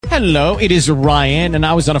Hello, it is Ryan, and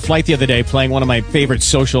I was on a flight the other day playing one of my favorite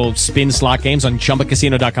social spin slot games on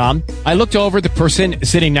ChumbaCasino.com. I looked over at the person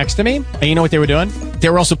sitting next to me, and you know what they were doing? They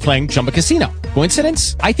were also playing Chumba Casino.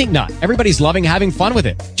 Coincidence? I think not. Everybody's loving having fun with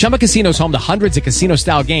it. Chumba Casino is home to hundreds of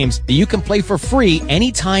casino-style games that you can play for free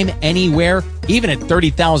anytime, anywhere, even at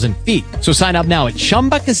 30,000 feet. So sign up now at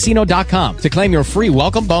ChumbaCasino.com to claim your free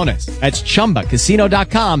welcome bonus. That's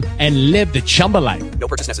ChumbaCasino.com and live the Chumba life. No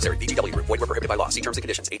purchase necessary. VGW. Void where prohibited by law. See terms and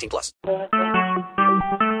conditions. 18+.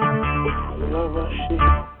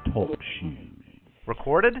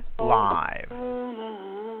 Recorded live.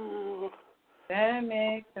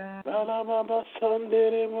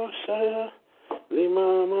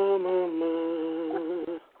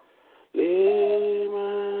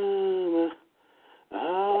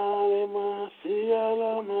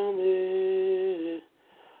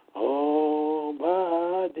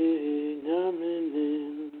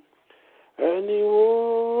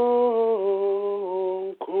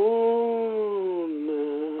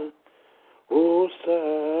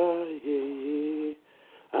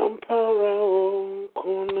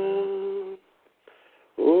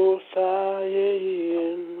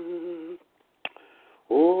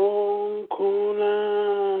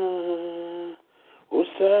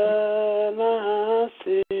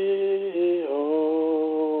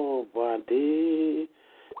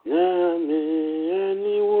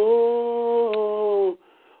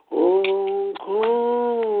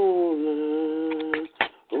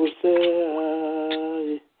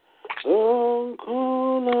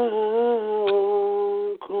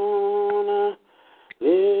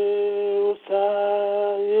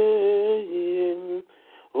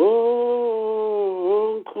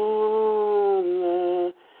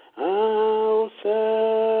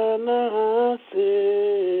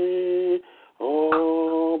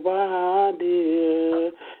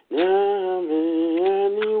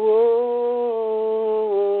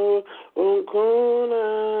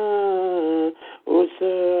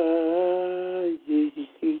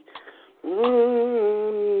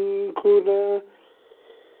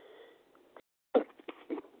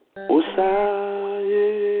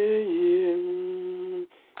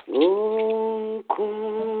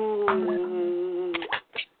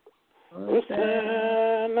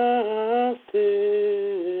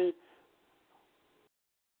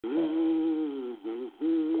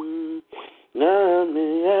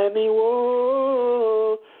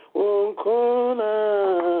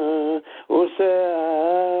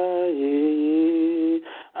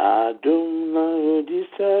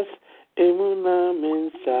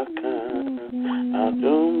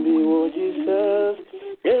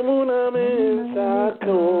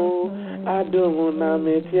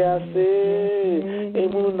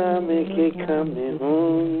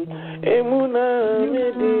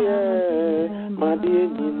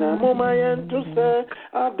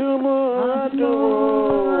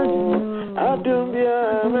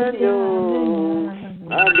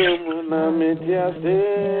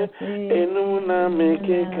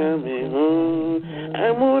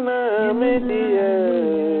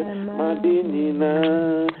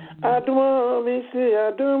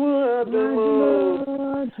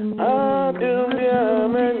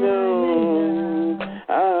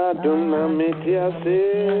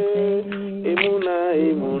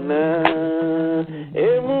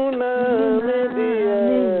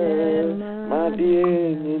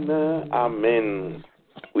 Amen.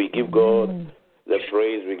 We give God the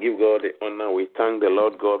praise. We give God the honor. We thank the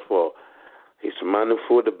Lord God for His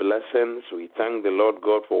manifold blessings. We thank the Lord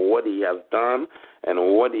God for what He has done and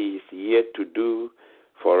what He is yet to do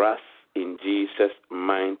for us in Jesus'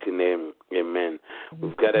 mighty name. Amen.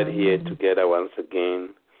 We've gathered here together once again.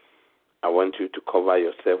 I want you to cover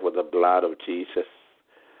yourself with the blood of Jesus.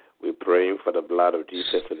 We're praying for the blood of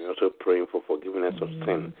Jesus, and we're also praying for forgiveness of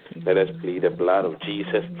sin. Let us plead the blood of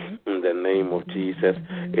Jesus in the name of Jesus.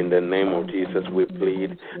 In the name of Jesus, we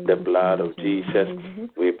plead the blood of Jesus.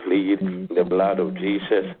 We plead the blood of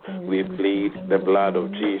Jesus. We plead the blood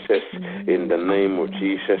of Jesus in the name of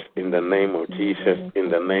Jesus. In the name of Jesus.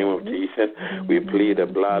 In the name of Jesus, we plead the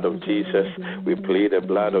blood of Jesus. We plead the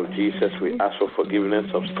blood of Jesus. We ask for forgiveness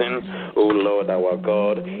of sin. Oh Lord, our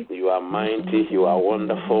God, you are mighty. You are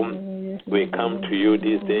wonderful. We come to you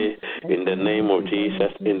this day in the name of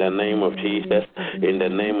Jesus, in the name of Jesus, in the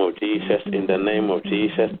name of Jesus, in the name of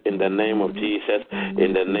Jesus, in the name of Jesus,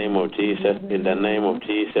 in the name of Jesus, in the name of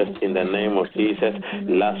Jesus. Jesus, in the name of Jesus.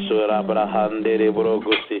 La sura brahande de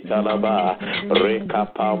brogusi talaba,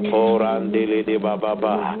 rekapamporandele de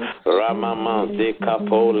bababa, ramama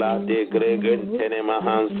zekapola de gregen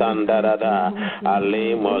tenemahan sandarada,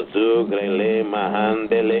 ale mozugrele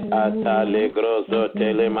mahandele atale grozo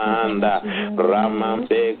telemahanda,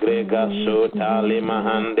 ramambe grega sotale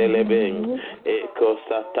mahandele beng,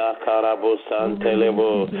 ekosata karabusan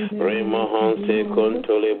telebo, remohonse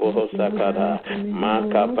kontolebo hosakada,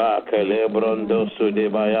 makaba kelebrondo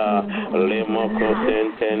sudebaya, lemoko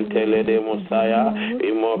sententele de musaya,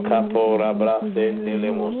 imokapora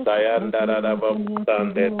brasentele musaya, ndarada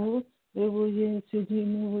babusande.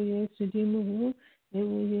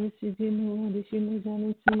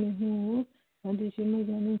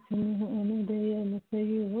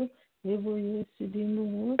 In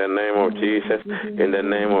the name of Jesus, in the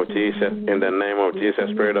name of Jesus, in the name of Jesus,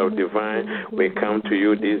 Spirit of Divine, we come to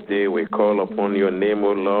you this day. We call upon your name,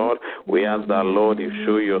 O Lord. We ask that, Lord, you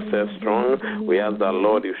show yourself strong. We ask that,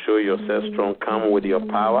 Lord, you show yourself strong. Come with your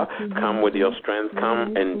power, come with your strength,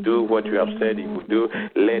 come and do what you have said you would do.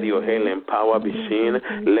 Let your healing power be seen.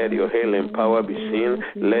 Let your healing power be seen.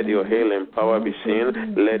 Let your healing power be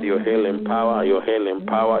seen. Let your healing power, your healing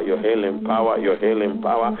power, your healing power, your healing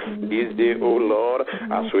power. This day, O Lord,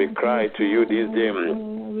 as we cry to you this day,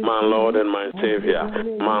 my Lord and my Savior,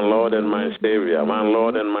 my Lord and my Savior, my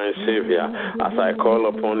Lord and my Savior, as I call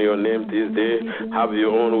upon your name this day, have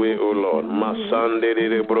your own way, O Lord. Masande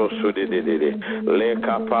de brosudi de le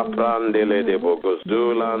capaprandele de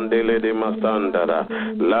bogozulandele de masandara,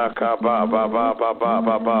 la capa baba baba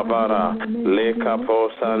baba bara, le capo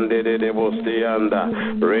sande de bostianda,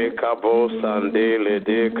 re capo sandele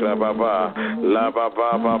de crababa, la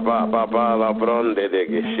baba baba baba la bronde de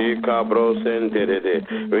gishika brosente de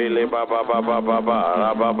really baba baba baba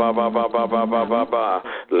baba baba baba baba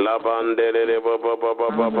la bande de baba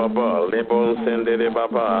baba baba le bon sende de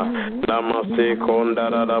baba la mase konda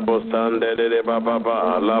da bostande de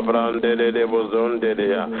baba la brande de bozonde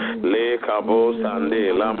de le cabo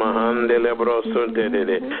sande la mahande le brosonte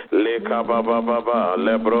de le kababa baba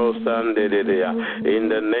le brosande de in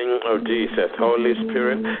the name of Jesus. Holy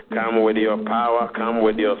Spirit, come with your power, come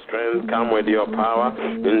with your strength, come with your power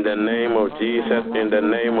in the name of Jesus, in the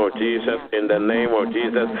name of Jesus, in the name of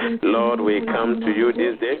Jesus. Lord, we come to you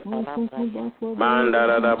this day.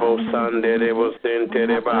 Mandarabo Sande de Bosente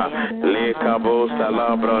de Ba, Le Cabo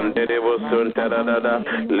Salabron de Bosuntada,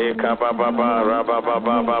 Le Cababa,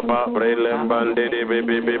 Rababa, Brelem Bande de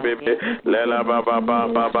Bibi, Lela Baba,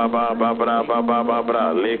 Baba,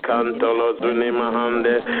 Le Cantolo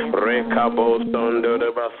Zunimahande, Recabo Sondo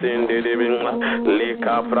de Basinde de Bingla, Le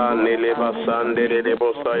Capra, Nele Basande de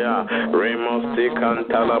Bosaya, Remosti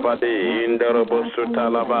Cantalabadi,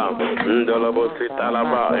 Indorobosutalaba,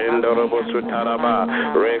 Indorobosutalaba, Indorobosutalaba,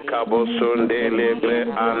 Recabosunde Legle,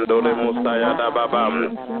 Andole Musaya Baba,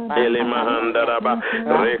 Elemahandaraba,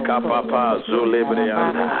 Recapapa,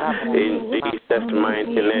 Zulebrianda, in Jesus'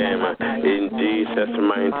 mighty name, in Jesus'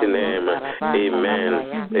 mighty name, amen,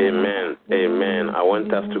 amen, amen. I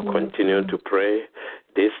want us to continue to pray.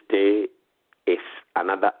 This day is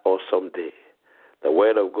another awesome day. The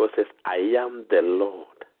word of God says, I am the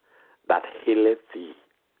Lord that healeth thee.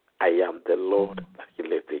 I am the Lord that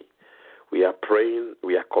healeth thee. We are praying,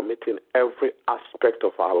 we are committing every aspect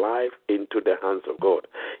of our life into the hands of God.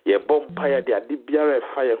 Ye bompaya de ade biara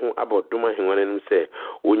fire ho aboduma henwanem se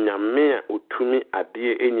onyame a utumi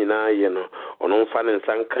ade enyina ye no ono mfa ne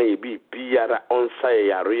nsanka ye bi biara onsa ye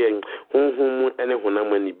yare honhom ene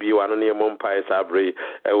honam ani bi wa no ne bompaya sabre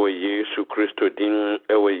ewe Yesu Kristo din,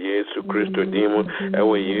 ewe Yesu Kristo din,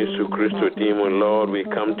 ewe Yesu Kristo din. Lord, we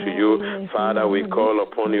come to you. Father, we call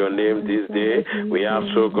upon your name this day. We ask,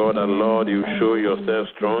 oh God, and Lord, you show yourself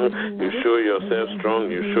strong. You show yourself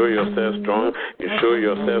strong. You show yourself strong. You show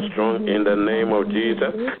yourself strong in the name of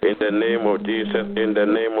Jesus. In the name of Jesus. In the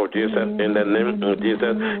name of Jesus. In the name of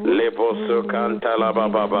Jesus. Leboso canta la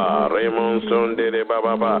baba. Raymond Sonde de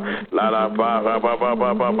baba. La la baba baba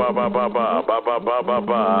baba baba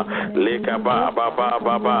baba. Leka baba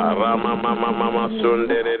baba. Rama mama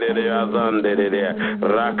Sonde de azande de.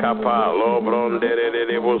 Rakapa lobronde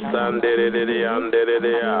de busande de ande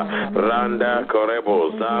de. Randa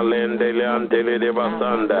Corebo, Zalende Leantele de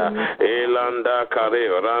Basanda, Elanda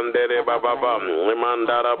Care, Randere Baba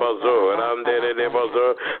Mandara Bazo, Randere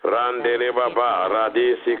Bazo, Randere Baba,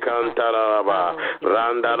 Radisi Cantaraba,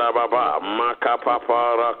 Randara Baba,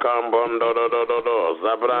 Makapapa Rakambondo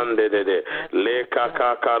Zabrande de Leka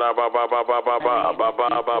Kakara Baba Baba Baba Baba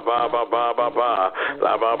Baba Baba Baba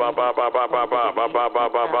La Baba Baba Baba Baba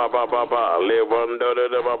Baba Baba Baba Levondo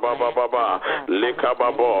de Baba Baba Leka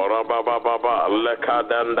Babo Baba Baba Leka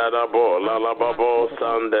Dandabo La La Babo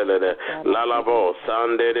Sandele La La Bo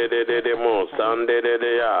Sande de Mo Sande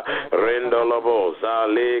de Ya Rendolabo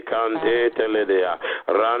Zali Kante Teledea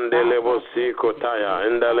Randelebo Sikotaya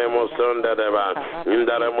Indalemo Sonda Deba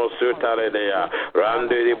Indalemo Sutaredea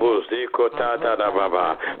Randelibo Sikotata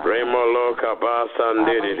Baba Remolo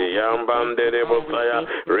Kabasande Yambande Bosaya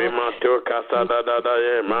Remato Casada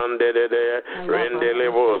Dada Mande de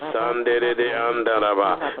Rendelebo Sande de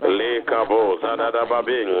Andaraba Lekabo Zada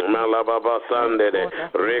Babing Malababa Sande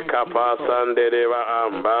Rekapa Sande de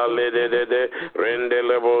Ambale de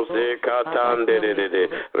Rendelebo Sikatande de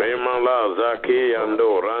Remala Zaki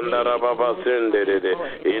Ando Randara Baba Sende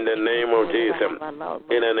in the name of Jesus.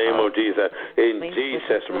 In the name of Jesus. In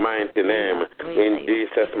Jesus' mighty name. In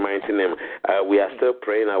Jesus' mighty name. We are still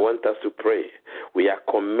praying. I want us to pray. We are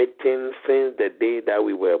committing since the day that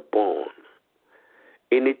we were born.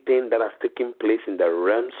 Anything that has taken place in the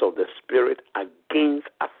realms of the Spirit against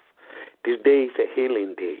us. This day is a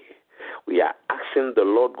healing day. We are asking the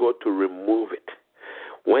Lord God to remove it.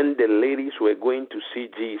 When the ladies were going to see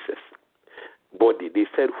Jesus' body, they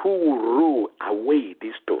said, who will roll away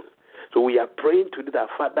this stone? So we are praying today that,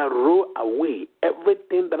 Father, roll away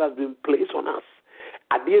everything that has been placed on us.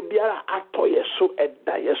 Adeɛ biara atɔ yɛ so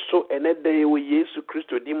ɛda yɛ so ɛnɛ da yɛ wɔ Yesu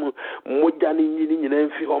Kristo din mu mogya ne nyini nyinaa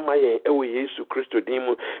mfi hɔ ma yɛn ɛwɔ Yesu Kristo din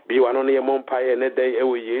mu biwa no yɛ mɔ mpa yɛ ɛnɛ da yɛ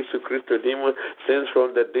ɛwɔ Yesu Kristo din mu since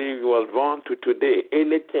from the day you was born to today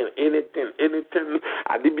anything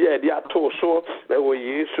ade biara yɛde atɔ so ɛwɔ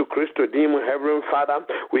Yesu Kristo din mu Heavenly Father,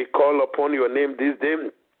 we call upon your name this day.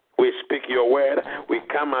 We speak your word. We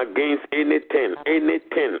come against anything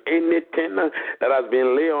that has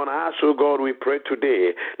been laid on us, oh God, we pray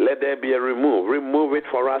today. Let there be a remove. Remove it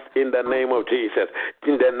for us in the name of Jesus.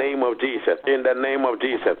 In the name of Jesus. In the name of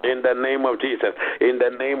Jesus. In the name of Jesus. In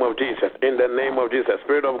the name of Jesus. In the name of Jesus.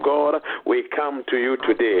 Spirit of God, we come to you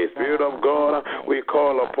today. Spirit of God, we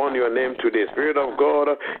call upon your name today. Spirit of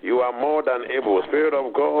God, you are more than able. Spirit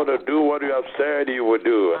of God, do what you have said you will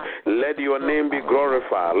do. Let your name be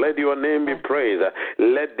glorified. Let your name be praised.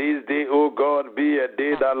 Let this day, O God, be a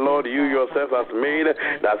day that, Lord, you yourself has made,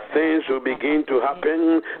 that things will begin to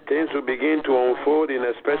happen, things will begin to unfold in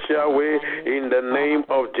a special way in the name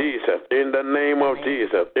of Jesus, in the name of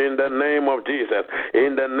Jesus, in the name of Jesus,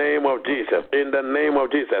 in the name of Jesus, in the name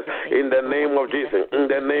of Jesus, in the name of Jesus, in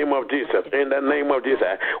the name of Jesus, in the name of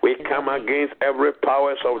Jesus. We come against every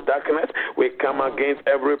powers of darkness. We come against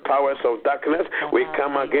every powers of darkness. We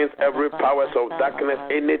come against every powers of darkness.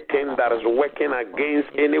 Anything that is working against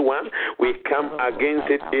anyone, we come against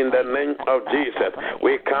it in the name of Jesus.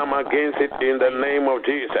 We come against it in the name of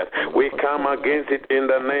Jesus. We come against it in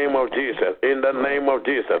the name of Jesus. In the name of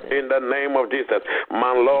Jesus. In the name of Jesus.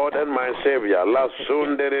 My Lord and my Savior. La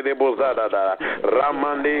sundere de bozada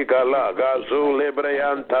Ramani gala gazu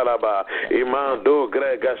lebreyan talaba imando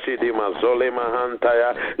grega shidima zole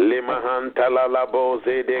mahantaya limahantala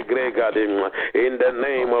laboze de gregadim. In the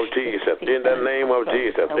name of Jesus. In the name of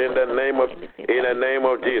Jesus. In the name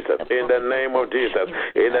of Jesus. In the name of Jesus.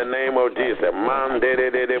 In the name of Jesus.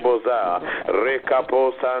 Mandere de boza.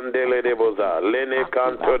 Rekapo sandele de boza. Lene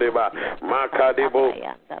canto de ba. Makadebo.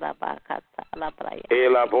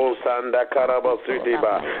 Ela bo sanda karaba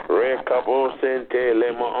sudiba. Rekabo sente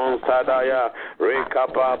lemo on sadaya.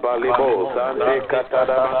 Rekapa balibo. Sande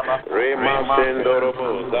katada. Rema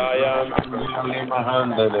sendorobo. Zayan.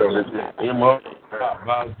 Imo.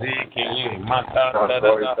 Baziki. Matanda.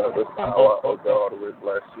 Oh God, we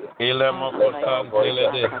bless you.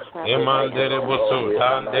 Emandere busu,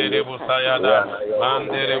 tandere busayada,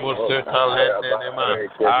 mandere busu talete dema,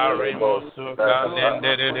 arimusu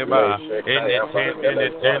kalendere deba,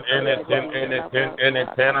 anything,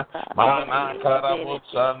 mana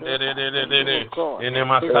karabusandere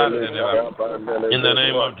in the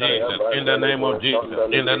name of Jesus, in the name of Jesus,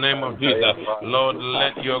 in the name of Jesus, Lord,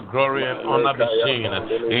 let your glory and honor be seen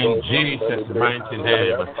in Jesus' mighty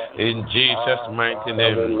name. In Jesus' mighty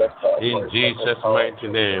name. In Jesus' mighty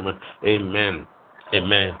name. Amen.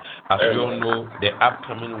 Amen. As you all know, the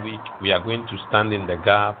upcoming week, we are going to stand in the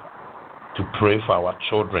gap to pray for our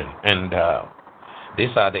children. And these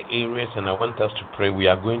are the areas, and I want us to pray. We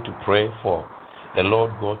are going to pray for the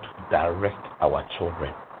Lord God to direct our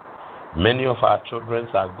children. Many of our children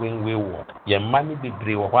are going wayward. Your money be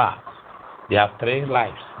brewa. They have 3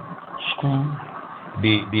 lives. School,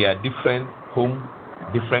 they are different. Home,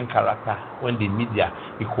 different character. When they meet their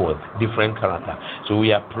equals, different character. So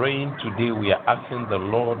we are praying today. We are asking the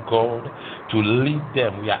Lord God to lead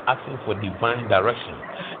them. We are asking for divine direction.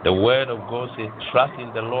 The word of God says, trust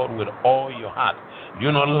in the Lord with all your heart.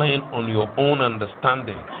 Do not lean on your own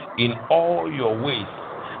understanding. In all your ways,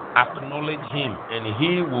 acknowledge him, and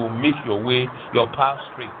he will make your way, your path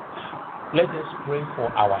straight. Let us pray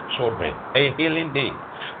for our children. A healing day.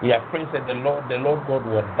 We are praying that the Lord God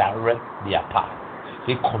will direct their path.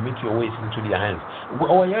 They commit your ways into their hands. But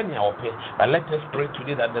let us pray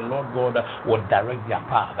today that the Lord God will direct their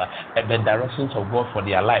path and the directions of God for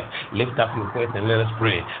their life. Lift up your voice and let us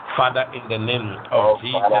pray. Father, in the name of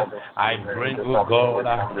Jesus, I bring, oh God,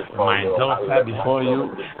 my daughter before you.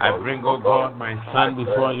 I bring, oh God, my son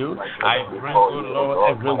before you. I bring, oh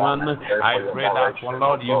Lord, everyone. I pray that, for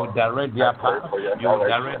Lord, you direct their path. You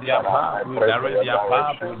direct their path. You direct their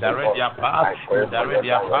path. You direct their path. You direct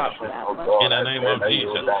their path. In the name of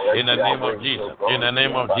Jesus, in the name of Jesus, in the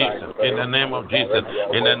name of Jesus, in the name of Jesus,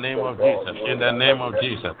 in the name of Jesus, in the name of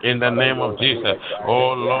Jesus, in the name of Jesus.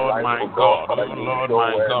 Oh Lord my God, oh Lord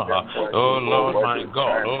my God, oh Lord my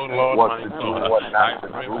God, oh Lord my God. I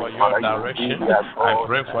pray for your direction. I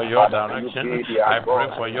pray for your direction. I pray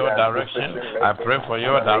for your direction. I pray for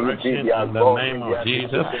your direction in the name of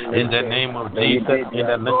Jesus. In the name of Jesus. In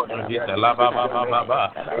the name of Jesus. La ba ba ba ba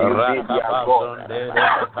ba. Rakaba zonde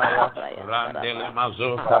randele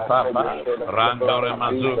mazuka papa, randore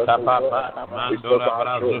mazuka papa, mandora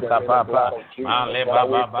brazuka papa, ale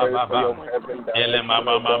baba baba, ele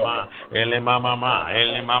mama mama, ele mama mama,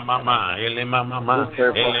 ele mama mama, ele mama mama,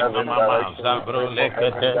 ele mama mama, zabro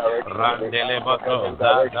lekete, randele bato,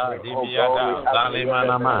 zaza dibiada,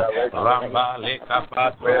 zalimanama, ramba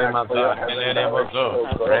lekapa, maza, ele bozo,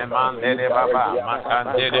 remandele baba,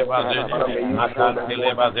 makandele bazede,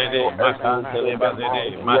 makandele bazede, makandele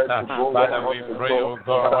bazede, mata. Father, we pray, oh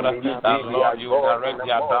God, that Lord, you direct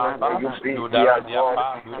their path, you direct their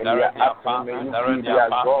path, you direct their path, you direct their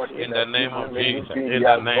path, in the name of Jesus, in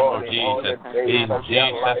the name of Jesus, in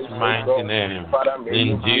Jesus' mighty name,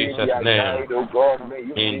 in Jesus' name,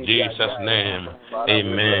 in Jesus' name,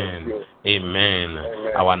 amen, amen.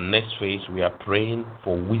 Our next phase, we are praying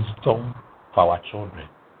for wisdom for our children.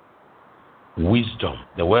 Wisdom.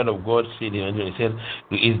 The word of God said, it said,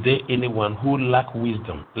 is there anyone who lack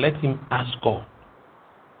wisdom? Let him ask God.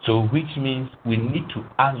 So which means we need to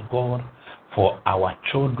ask God for our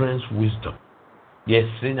children's wisdom. Yes,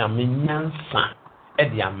 they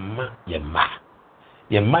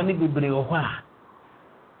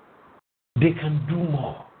can do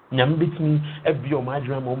more.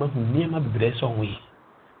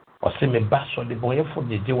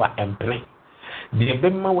 The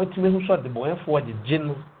Bema went to me who saw the boy for the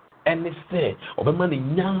gin and say, or money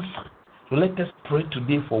nyansa. So let us pray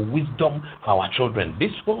today for wisdom for our children.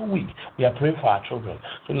 This whole week we are praying for our children.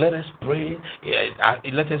 So let us pray.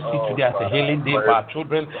 Let us see today as a healing day for our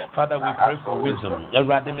children. Father, we pray for wisdom.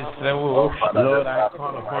 Lord, I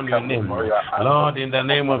call upon your name. Lord, in the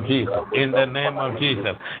name of Jesus, in the name of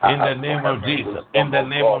Jesus, in the name of Jesus, in the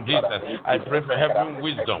name of Jesus, I pray for heaven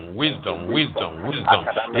wisdom, wisdom, wisdom, wisdom.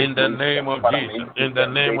 In the name of Jesus, in the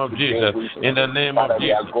name of Jesus, in the name of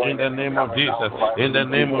Jesus, in the name of Jesus, in the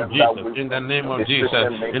name of Jesus. In the name of Jesus,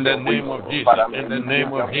 in the name of Jesus, in the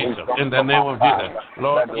name of Jesus, in the name of Jesus,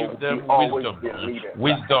 Lord, give them wisdom,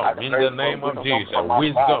 wisdom in the name of Jesus,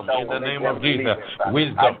 wisdom in the name of Jesus,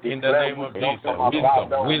 wisdom in the name of Jesus,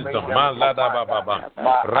 wisdom, wisdom, Malada Baba,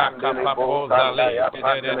 Rakapapo Zale,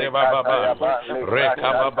 Baba,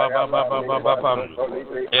 Rekababa Baba,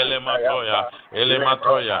 Elematoya,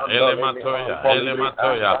 Elematoya, Elematoya,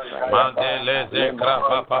 Elematoya, Mandele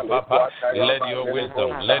Papa, let your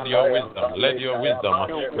wisdom. Let your wisdom.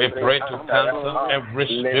 We pray to cancel every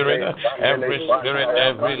spirit, every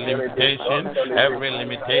limitation, every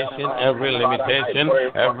limitation.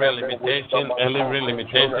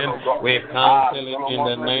 We cancel it in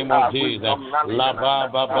the name of Jesus. La ba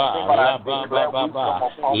ba ba, la ba ba ba ba,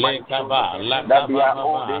 le kaba, la kaba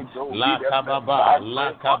ba, la kaba ba,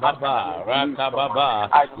 la kaba ba, ra kaba ba,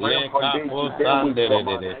 le kapo sande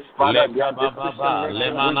le kaba ba,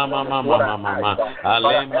 le mana mama,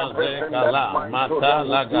 ale maze Lekala, Mata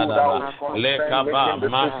Lagadaba, Lekaba,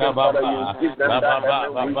 Makaba, Baba,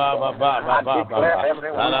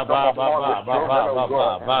 Baba, Baba,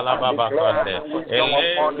 Baba, Baba, Baba,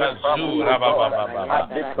 Eleka Zura, Baba,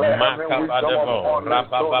 Makaba, Debo,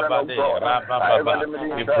 Rababa, Rababa.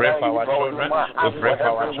 We pray for our children. We pray for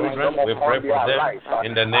our children. We pray for them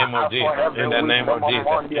in the name of Jesus. In the name of Jesus.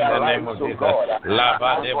 In the name of Jesus.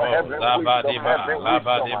 Labadebo,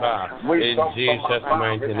 Labadiba. In Jesus'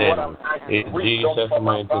 mighty name. In Jesus'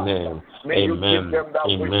 mighty name. Amen.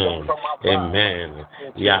 Amen. Amen.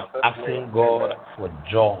 We are asking God for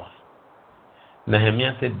joy.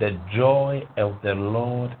 Nehemiah said, the joy of the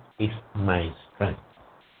Lord is my strength.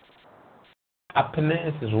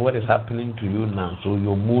 Happiness is what is happening to you now, so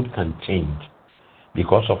your mood can change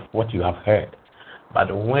because of what you have heard.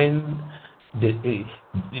 But when the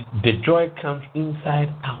joy comes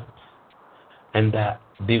inside out, and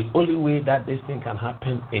the only way that this thing can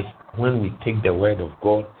happen is when we take the word of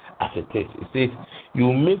God as it is. It says,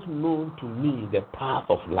 you make known to me the path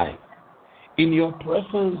of life. In your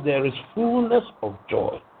presence there is fullness of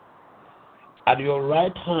joy. At your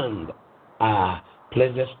right hand are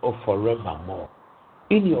pleasures of forevermore.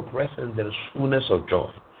 In your presence there is fullness of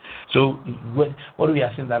joy. So what we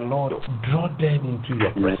are saying, that Lord, draw them into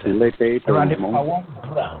your presence.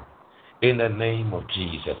 In the name of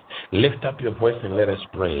Jesus, lift up your voice and let us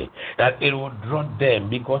pray that it will draw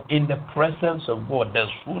them, because in the presence of God there's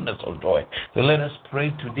fullness of joy. So let us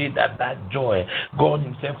pray today that joy, God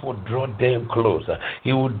himself will draw them closer.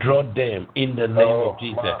 He will draw them in the name of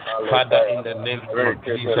Jesus. Father, in the name of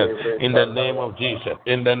Jesus, in the name of Jesus,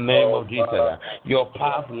 in the name of Jesus, your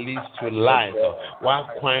path leads to life.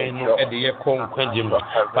 Father,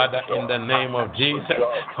 in the name of Jesus,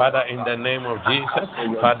 Father, in the name of Jesus,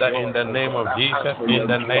 Father, in the name of Jesus, in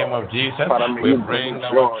the name of Jesus, we bring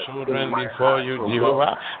our children before you,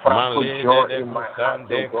 Jehovah.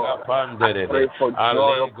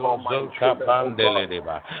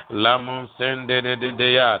 Lamun sende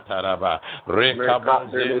de ya taraba,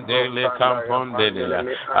 rekabo zende le kamponde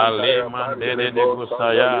de, ale mandele de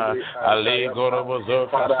gusaya, ale gorobozo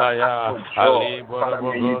kasaya, ale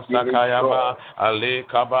gorobozo sakayaba, ale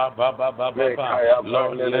kaba baba baba.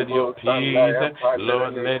 Lord, let your peace,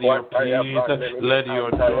 Lord, let your peace, let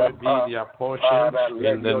your joy be their portion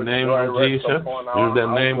in the name of Jesus, in the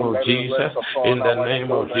name of Jesus, in the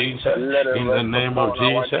name of Jesus, in the name of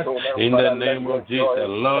Jesus, in the name of Jesus.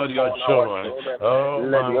 Lord, your joy, oh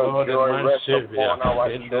my Lord and my Savior,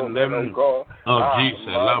 in the name of Jesus.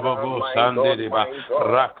 Lavabo Sandediba,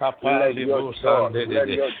 Rakapa Libu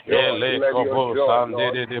Sandedi, Ele Kobo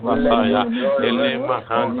Sandedi Basaya, Ele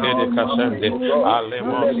Mahante de Kasende,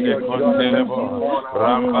 Alemo Secontelebo,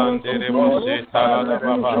 Rambande de Bose Talada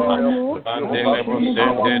Baba, Randelebo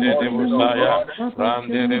Sende de Busaya,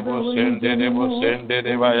 Randelebo Sende de Bosende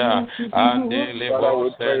de Baya, Andelebo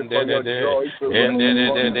Sende de Ende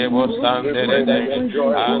de Bosande de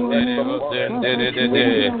Andelebo Sende de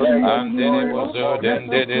Andelebo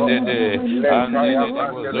Zodende de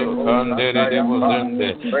Andelebo Zokande de Bosende,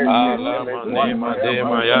 Alama Nema de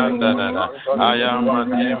Mayanda, Ayama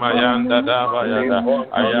de Mayanda Dabayada,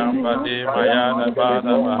 Ayamba de Mayanda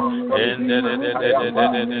Badaba, Ende de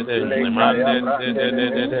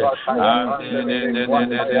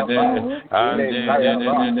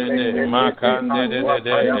Mande de Makande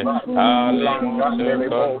de Alimo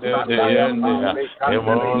Seconde de Yende,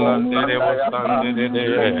 Emolande de Bosande de,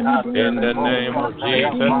 in the name of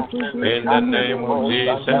Jesus, in the name of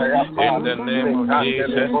Jesus, in the name of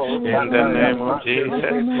Jesus, in the name of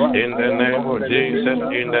Jesus, in the name of Jesus,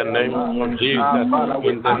 in the name of Jesus,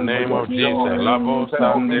 in the name of Jesus. Labo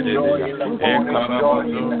Sande de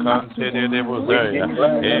Ekarabazo Kante de Bozaya,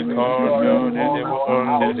 Ekondo de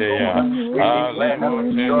Bonde de Ya, Alemo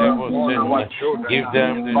de Bosende. Give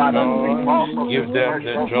them the joy, give them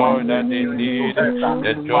the joy that they need,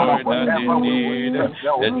 the joy that they need,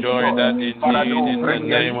 the joy that they need in the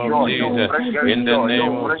name of Jesus, in the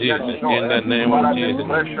name of Jesus, in the name of Jesus,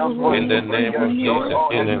 in the name of Jesus,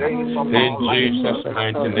 in Jesus'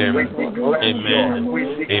 mighty name. Amen.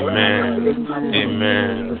 Amen.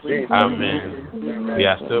 Amen. Amen. We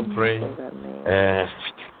are still praying.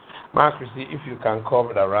 Mark, if you can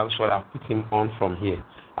cover the round so I'll put him on from here,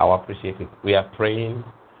 I'll appreciate it. We are praying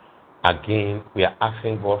again. We are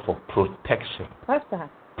asking God for protection. Pastor.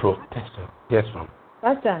 Protection. Yes, ma'am.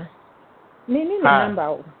 Pastor. Name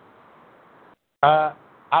number.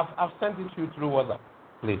 I've sent it to you through WhatsApp.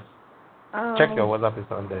 Please check your WhatsApp. Is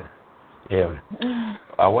on there. Yeah.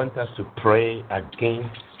 I want us to pray again.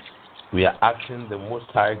 We are asking the Most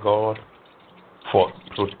High God for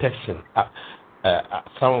protection.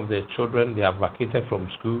 Some of the children, they are vacated from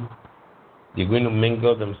school. They're going to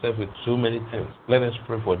mingle themselves with so many things. Let us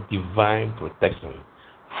pray for divine protection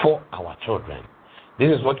for our children.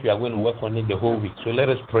 This is what we are going to work on in the whole week. So let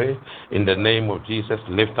us pray in the name of Jesus.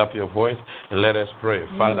 Lift up your voice and let us pray.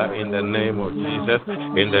 Father, in the name of Jesus,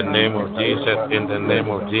 in the name of Jesus, in the name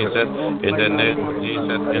of Jesus, in the name of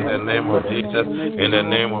Jesus, in the name of Jesus, in the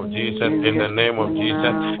name of Jesus, in the name of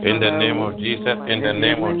Jesus, in the name of Jesus, in the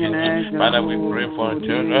name of Jesus. Father, we pray for our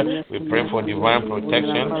children. We pray for divine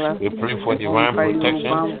protection. We pray for divine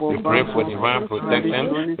protection. We pray for divine protection.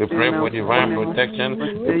 We pray for divine protection.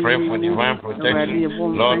 We pray for divine protection.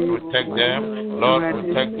 Lord, protect them. Lord,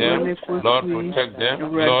 protect them. Lord, protect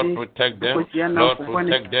them. Lord, protect them. Lord,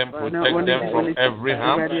 protect them. Protect them from every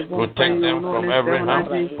harm. Protect them from every harm.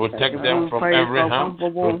 Protect them from every harm.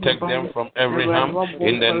 Protect them from every harm.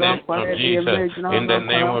 In the name of Jesus. In the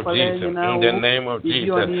name of Jesus. In the name of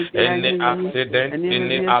Jesus.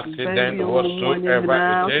 Any accident whatsoever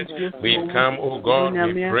it is, we come, oh God,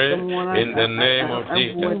 we pray in the name of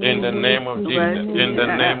Jesus. In the name of Jesus. In the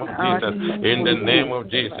name of Jesus. In the name of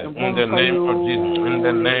Jesus, in the name of Jesus, in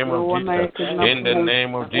the name of Jesus, in the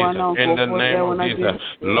name of Jesus, in the name of Jesus.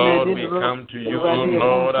 Lord, we come to you, oh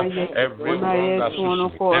Lord, every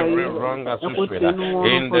wrong associate,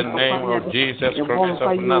 in the name of Jesus Christ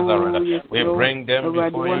of Nazareth. We bring them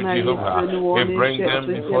before you, Jehovah. We bring them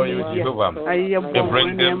before you, Jehovah. We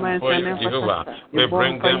bring them before you, Jehovah. We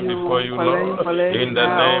bring them before you, Lord, in the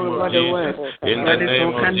name of Jesus, in the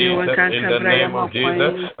name of Jesus, in the name of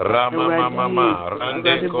Jesus. Rama Mama.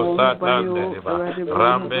 Rande kosatande deba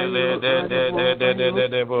rambele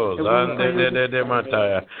de bo zande de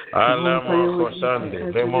mataya alamo kosande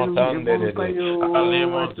remotande de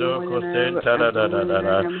alimo zoko senta da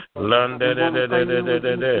lande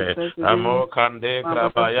de amo kande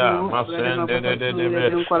krabaya masende de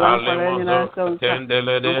alimo zoko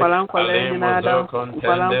tendele de alimo zoko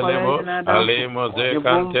tendele bo alimo ze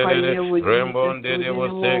kantele de rembonde de bo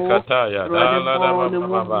se kataya dala da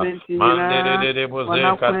baba mande de boze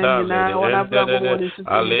katale de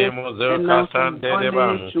alemo ze katande de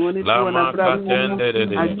bam lama katende de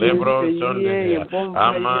lebron sonde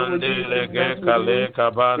amande lege kale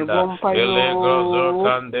kabanda ele gozo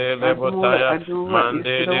kande le botaya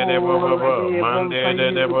mande de bobo mande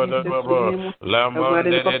de bobo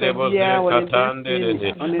lamonde de boze katande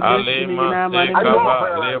de alema se kaba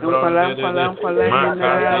lebron de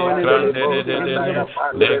makande krande de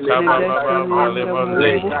le kaba baba le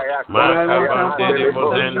bonde makaba de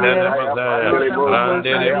bozende de bozaya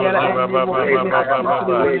rande de bozaba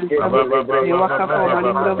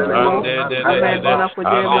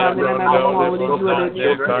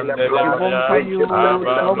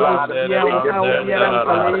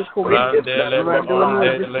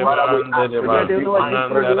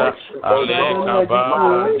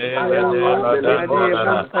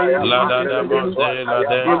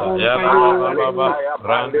baba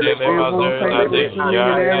rande de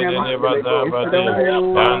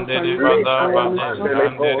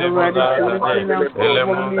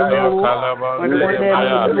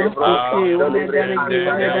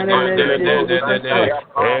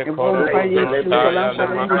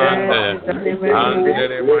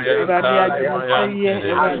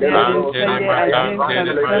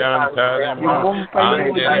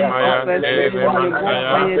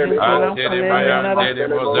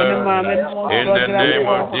in the name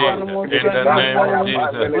of Jesus,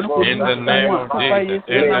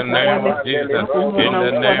 in the name of Jesus, in the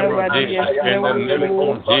name of Jesus, in the name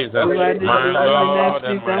of Jesus, my Lord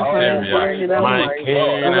and my Savior, my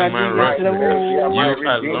King and my refuge,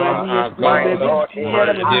 you alone are God, my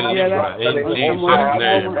deliverer, in Jesus'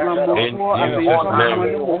 name, in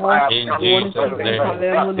Jesus' name,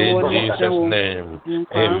 in Jesus' name,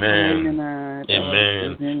 amen,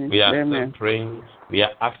 amen. We are still praying. We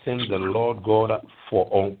are asking the Lord God for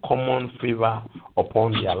uncommon favor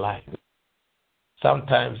upon their life.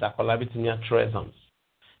 Sometimes I collaborate in your presence.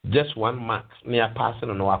 Just one mark near passing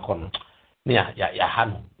on our corner.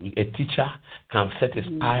 A teacher can set his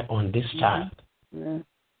eye on this child.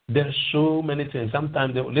 There's so many things.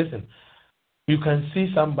 Sometimes listen, you can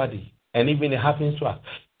see somebody and even it happens to us,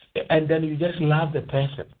 and then you just love the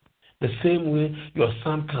person. The same way your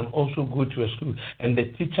son can also go to a school and the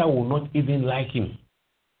teacher will not even like him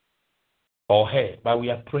or her, but we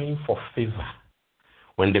are praying for favor.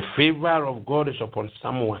 When the favor of God is upon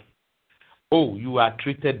someone, you are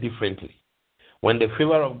treated differently. When the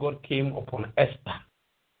favor of God came upon Esther,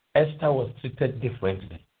 Esther was treated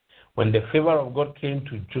differently. When the favor of God came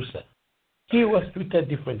to Joseph, he was treated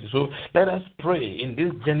differently. So let us pray in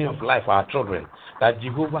this journey of life, our children, that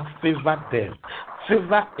Jehovah favor them.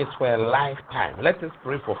 favor is for a lifetime. Let us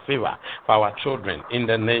pray for favor for our children in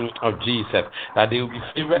the name of Jesus. That they will be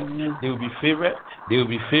favored, they will be favored, they will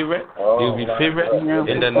be favored, they will be favored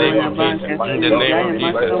in the name of Jesus. In the name of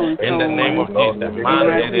Jesus. In the name of Jesus.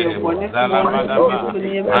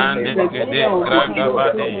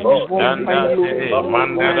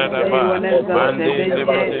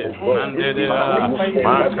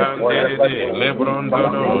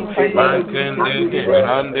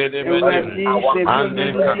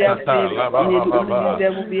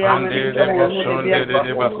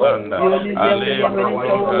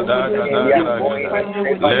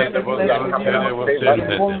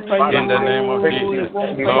 In the name of Jesus,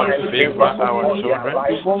 Lord, favor our children,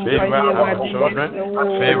 favor our children,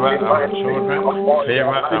 favor our children,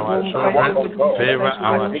 favor our children, favor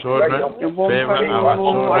our children, favor our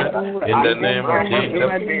children, in the name of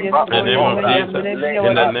Jesus, in the name of Jesus,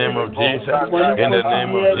 in the name of Jesus, in the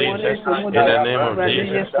name of Jesus, in the name of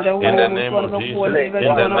Jesus, in the name of Jesus,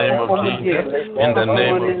 in the name of Jesus, in the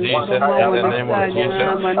name of Jesus,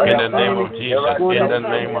 in the name of Jesus, in the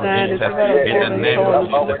name of Jesus, in the name of Jesus,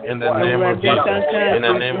 in the name of Jesus, in the name of Jesus, in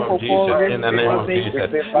the name of Jesus, in the name of Jesus,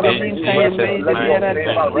 in Jesus'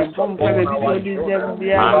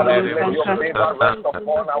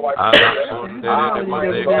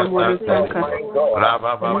 mighty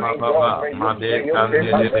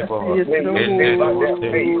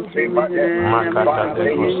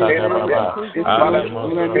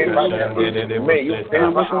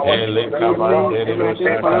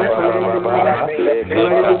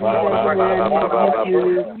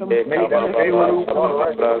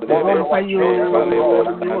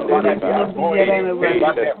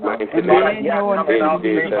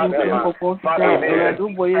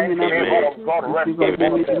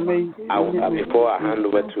Before I hand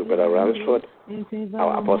over to Brother Ransford,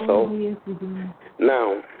 our apostle.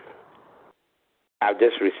 Now, I've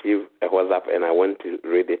just received a WhatsApp and I want to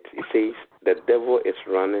read it. It says, the devil is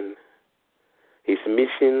running. His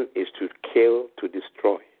mission is to kill, to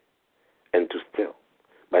destroy, and to steal.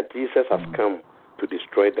 But Jesus has come to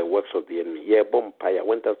destroy the works of the enemy. Yeah, I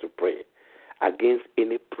want us to pray against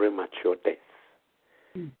any premature death,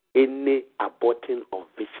 any aborting of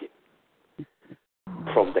vision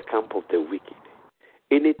from the camp of the wicked,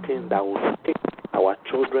 anything that will take our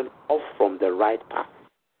children off from the right path.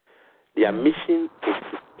 Their mission is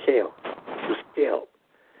to kill, to steal.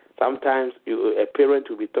 Sometimes a parent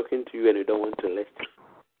will be talking to you and you don't want to listen.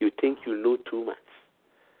 You think you know too much.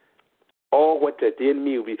 Or what the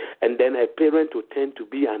enemy will be, and then a parent will tend to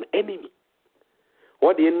be an enemy.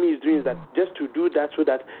 What the enemy is doing is that just to do that so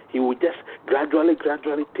that he will just gradually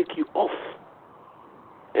take you off.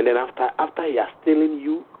 And then after he has stolen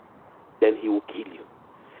you, then he will kill you.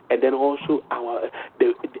 And then also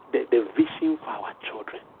the vision for our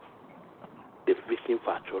children. The vision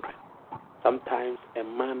for our children. Sometimes a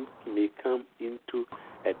man may come into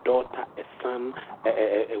a daughter, a son,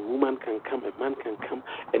 a woman can come, a man can come,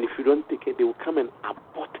 and if you don't take it, they will come and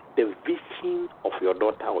abort the vision of your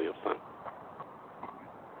daughter or your son.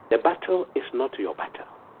 The battle is not your battle.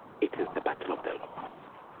 It is the battle of the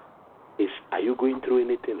Lord. Are you going through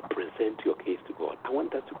anything? Present your case to God. I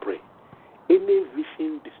want us to pray. Any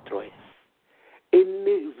vision destroys,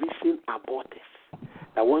 any vision aborts,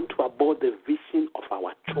 I want to abort the vision of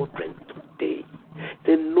our children today.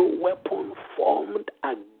 Then no weapon formed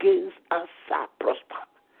against us shall prosper.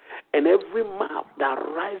 And every mouth that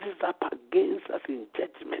rises up against us in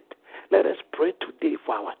judgment, let us pray today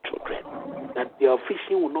for our children, that their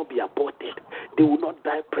vision will not be aborted. They will not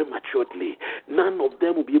die prematurely. None of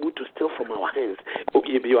them will be able to steal from our hands.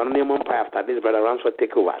 Okay, your name on fire after this, Brother Ransford,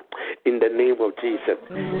 take over. In the name of Jesus.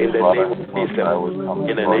 In the name of Jesus.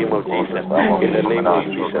 In the name of Jesus. In the name of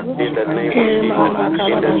Jesus. In the name of Jesus.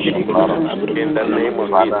 In the name of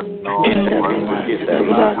Jesus. In the name of Jesus.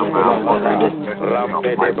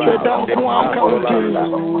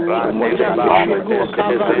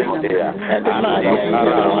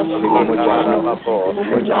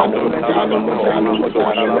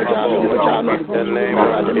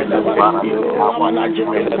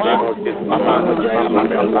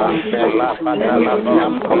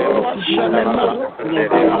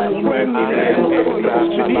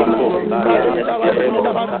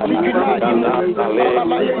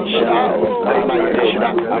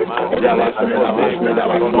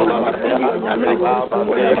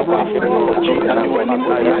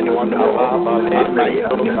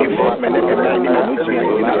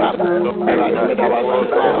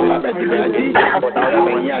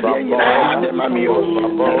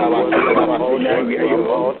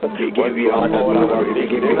 We give you all the glory. We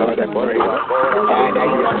give you all the glory. Father,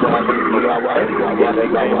 you are worthy. You are worthy. You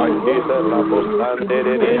are worthy. In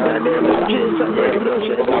the name of Jesus.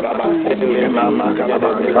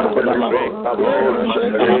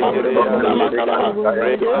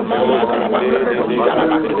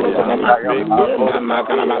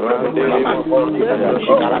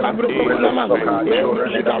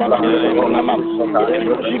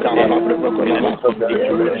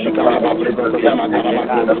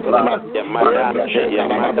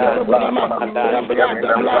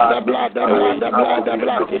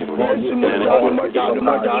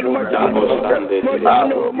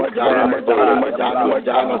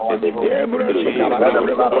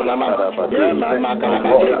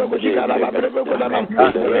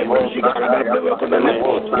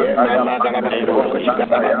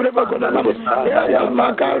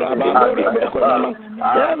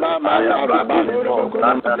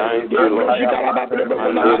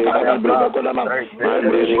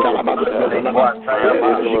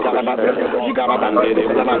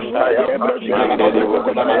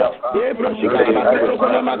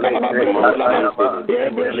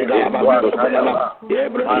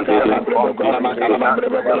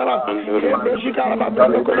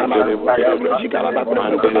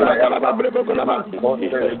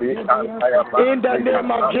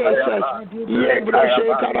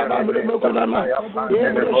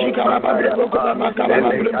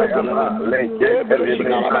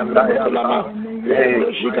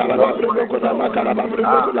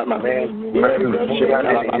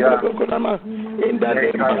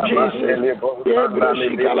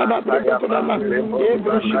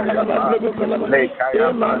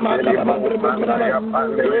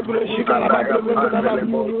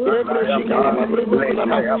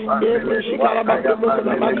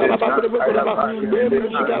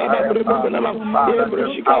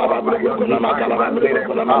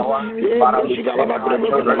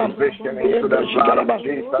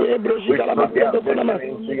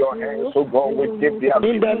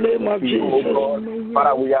 In the name of Jesus,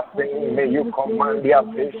 Father, we are saying, may you command their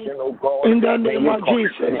vision, oh God. In the name of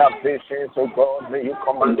Jesus. Their visions, oh God. May you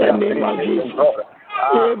command their visions, oh God.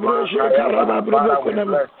 Father, we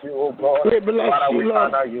bless you, oh God. We bless Father, you, we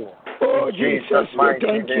Lord. honor you. Oh, Jesus, we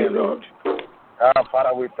thank you, Lord.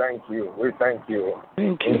 Father, we thank you. We thank you.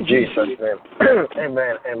 Thank you, in Jesus' name.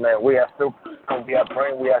 Amen. Amen. We are still, we are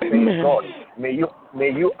praying. We are saying, God, may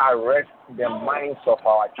you arrest the minds of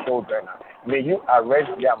our children. May you arrest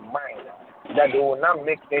their minds, that they will not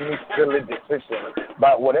make any silly decision,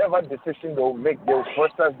 but whatever decision they will make, they will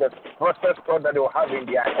process thought that they will have in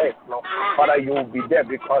their head. No, Father, you will be there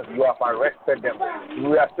because you have arrested them.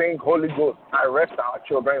 We are saying, Holy Ghost, arrest our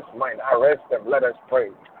children's mind. Arrest them. Let us pray.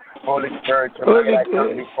 Holy Spirit, tonight I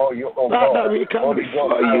come before you, oh God. We come Holy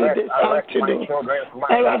Ghost, arrest my children's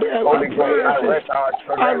mind. Holy Ghost, arrest our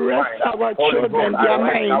children's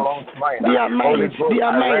mind. Their minds,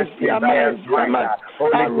 their minds, their minds, their minds, their minds.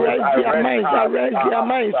 Arrest their minds, arrest their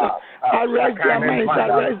minds. Arrest their minds,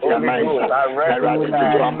 arrest their minds.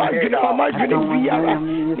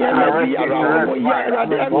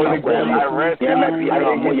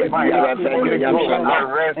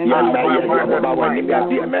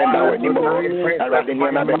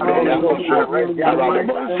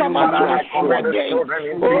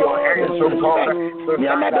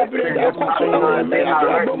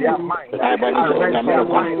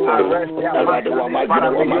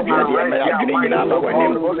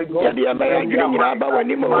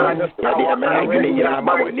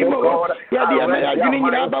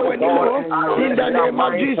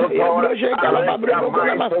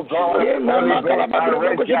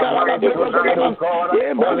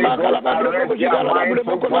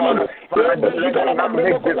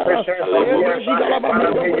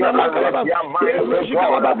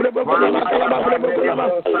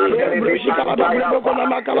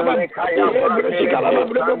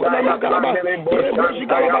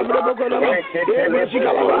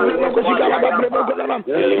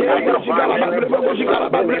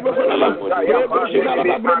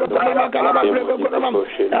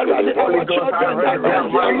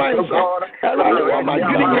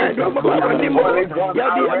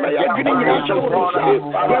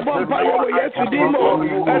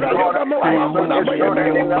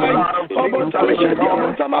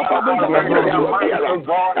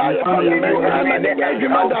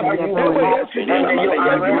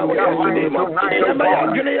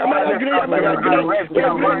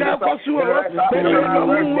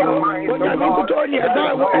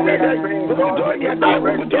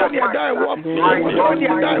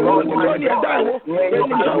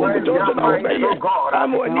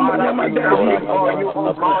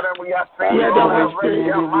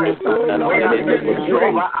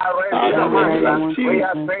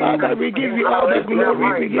 Father, we give you all the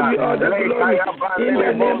glory. We give you all the glory. In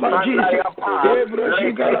the name of Jesus.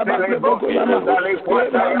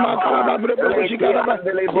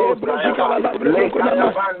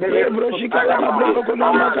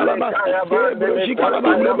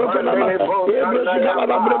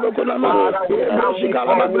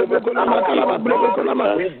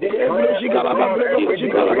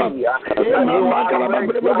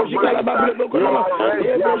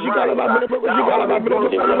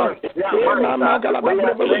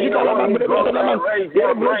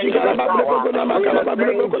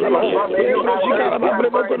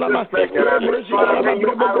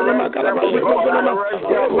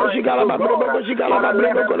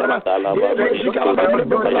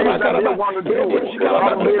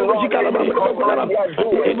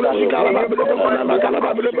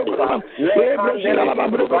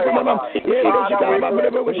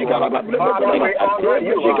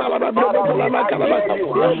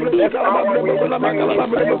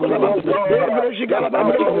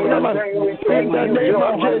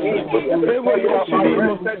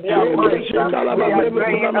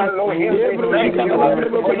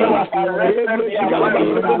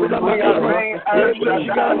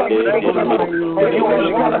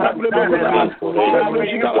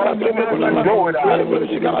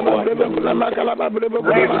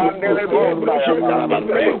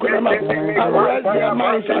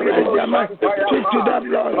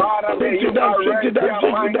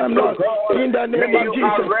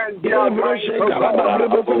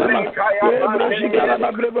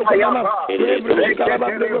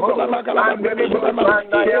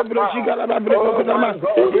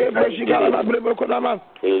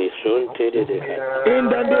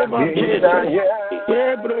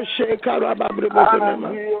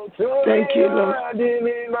 Thank you, Lord.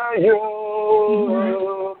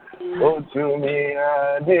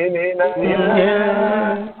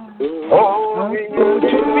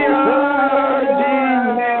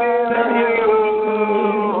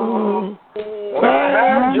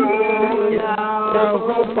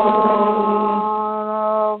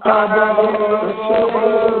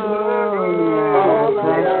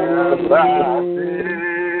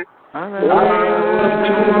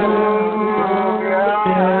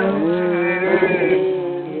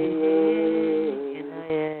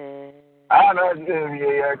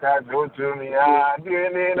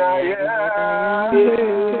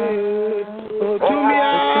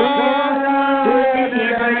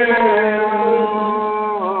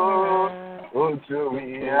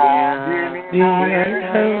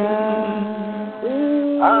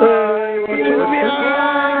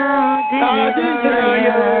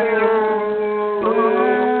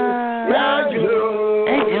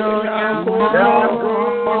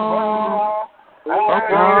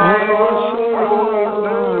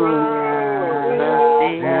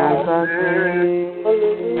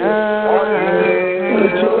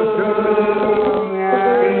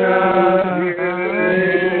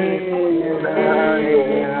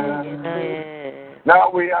 Now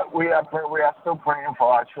we are still praying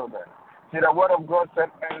for our children. See, the word of God said,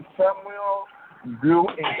 and Samuel grew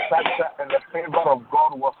in stature, and the favor of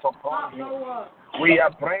God was upon him. We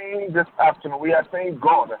are praying this afternoon. We are saying,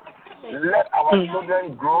 God, let our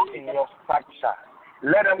children grow in your stature.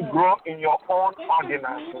 Let them grow in your own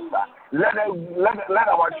ordinances. Let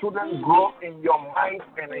our children grow in your mind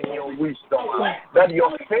and in your wisdom. That your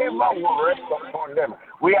favor will rest upon them.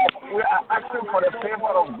 We are asking for the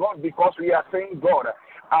favor of God because we are saying, God,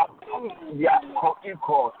 among their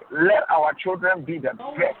co-equals, let our children be the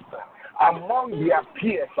best. Among their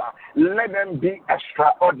peers, let them be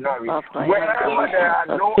extraordinary. Wherever there are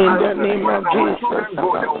no answers, when our children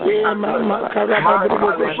go,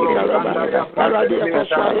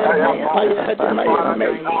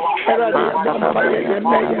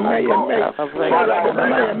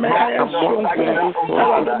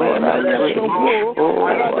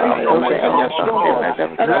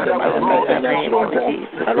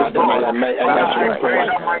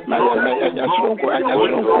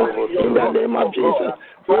 in the name of Jesus.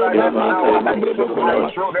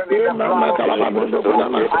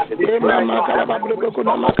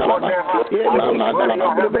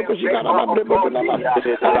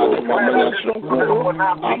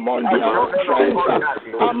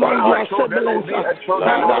 Among their siblings,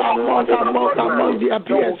 among their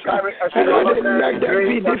peers, let them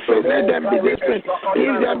be different. Let them be different.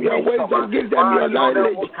 Give them your wisdom. Give them your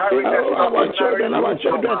knowledge. Our children,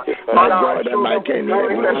 my God and my King.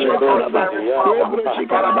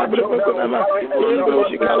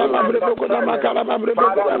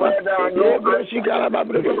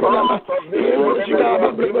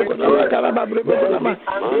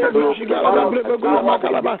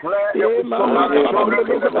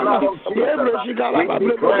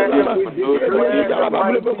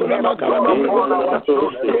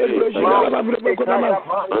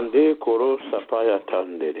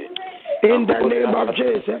 In the name of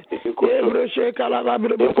Jesus.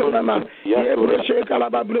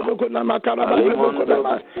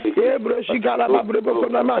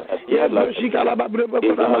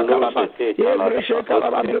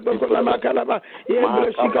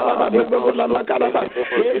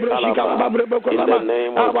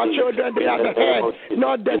 Our children, they are the head,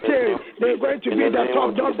 not the tail. They're going to be the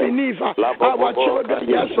top, not beneath. Our children,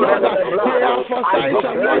 yes, Lord, they are for signs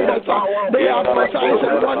and wonders. They are for signs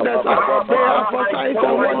and wonders. They are for signs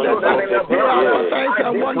and wonders. They are for signs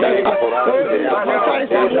and wonders. They are for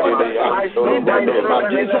signs and wonders. In the name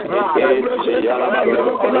of Jesus.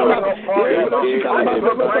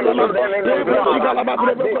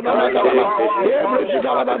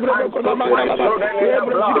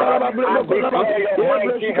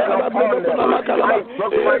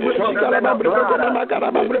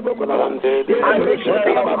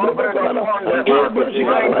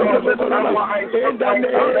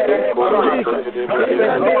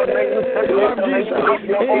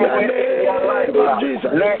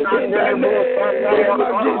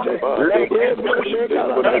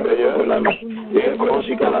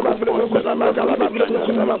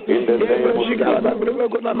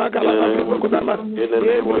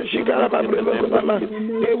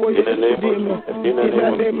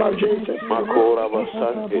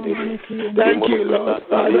 Thank you, Lord.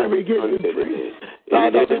 Father, we give you praise.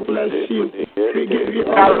 Father, we bless you. We give you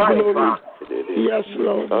all the glory. Yes,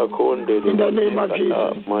 Lord. In the name of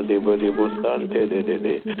Jesus.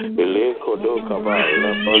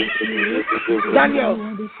 Daniel.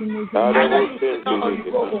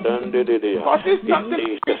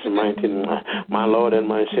 My Lord and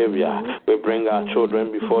my Savior, we bring our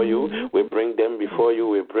children before you. We bring them before you.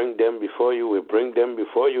 We bring them before you. We bring them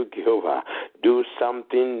before you, Jehovah. Do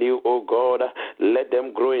something new, O God. Let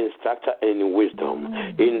them grow in stature and in wisdom.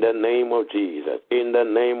 In the name of Jesus. In the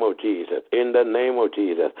name of Jesus. In the name of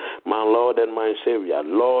Jesus. My Lord and my Savior.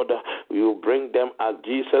 Lord, you bring them as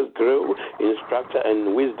Jesus grew in stature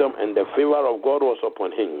and wisdom, and the favor of God was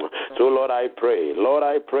upon him. So, Lord, I pray. Lord,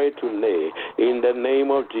 I pray today in the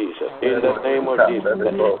name of Jesus. In the name of Jesus.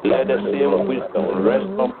 Let the same wisdom rest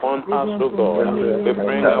upon us, O God. We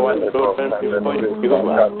bring our children before you,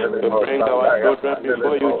 Jehovah. We bring our children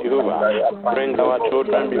before you, Jehovah. Bring our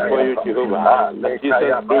children before you, Jehovah.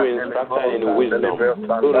 Jesus grew in stature and in wisdom.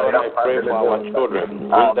 So, Lord, I pray for our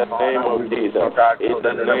children in the name of Jesus. In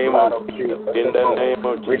the name of Jesus. In the name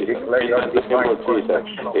of Jesus. In the name of Jesus.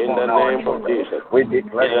 In the name of Jesus.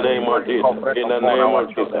 In the name of Jesus. In the name of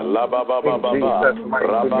Jesus. La ba ba ba ba ba.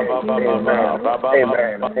 Ra ba ba ba ba ba.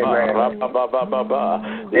 Ra ba ba ba ba ba.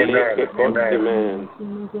 Amen.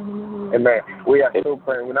 Amen. We are still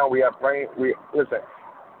praying. Now we are praying. Listen.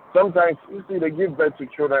 Sometimes you see they give birth to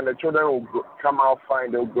children. The children will come out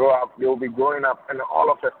fine. They'll grow up. They'll be growing up, and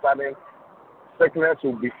all of a sudden, sickness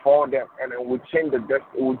will befall them, and it will change it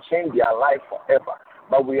will change their life forever.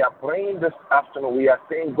 But we are praying this afternoon. We are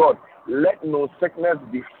saying, God, let no sickness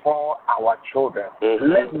befall our children.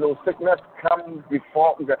 Let no sickness come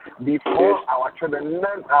before our children.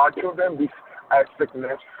 Let our children be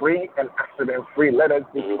sickness free and accident free. Let us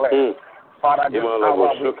declare. Father, this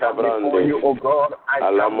hour we come before you, O God. I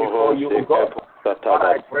come before you, O God.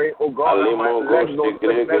 Father, I pray, O God, let no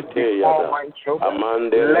sickness befall my children.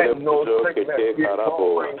 Let no sickness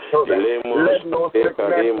befall my children. Let no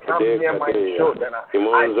sickness come near my children.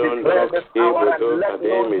 I declare this hour that let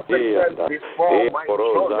no sickness befall my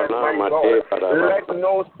children, my God. Let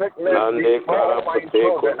no sickness befall my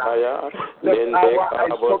children. This hour I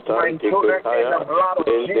soak my children in the blood of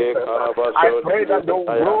Jesus. I pray that they will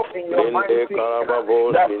grow in your mighty hand,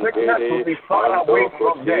 that sickness will be far away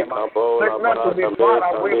from them. Sickness will be far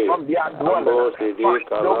away from their dwelling.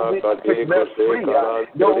 Don't be sickness free.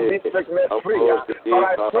 Don't be sickness free. But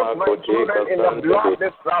I soak my children in the blood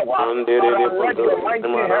this hour. Let your mighty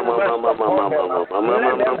hand rest upon them.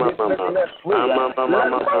 Let them be sickness free. Let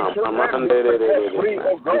my children be sickness free,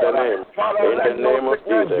 O God. Father, let no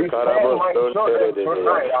sickness befall my children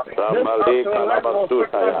tonight. This afternoon, let no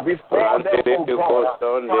sickness befall them, O God.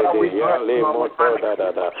 Father, we bless you.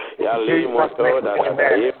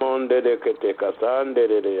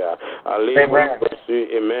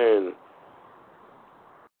 Amen.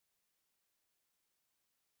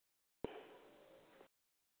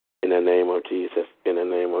 In the name of Jesus. In the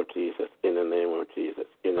name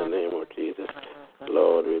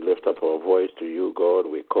lift up our voice to you, God.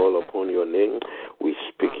 We call upon your name. We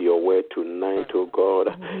speak your word tonight, oh God,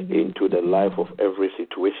 into the life of every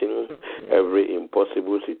situation, every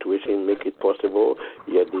impossible situation. Make it possible.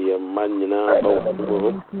 Yadi manina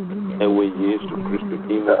and we used to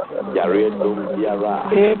Christine Yaredum Yara.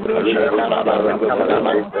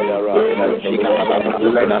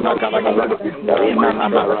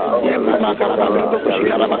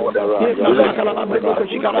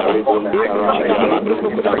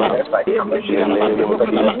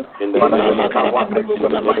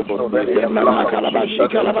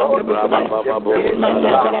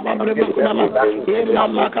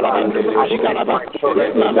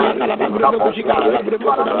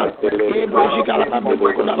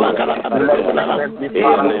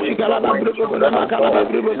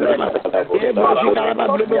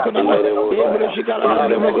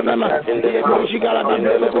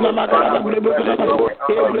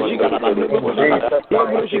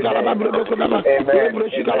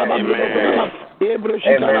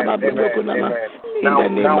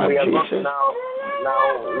 Now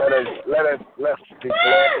let's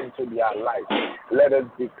declare into their life. Let us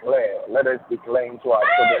declare into our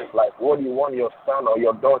children's life. What do you want your son or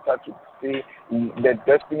your daughter to see? The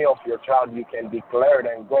destiny of your child, you can declare it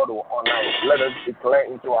and God will honor it. Let us declare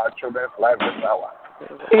into our children's life this hour.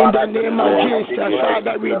 In the name of Jesus,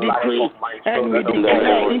 Father, we decree and we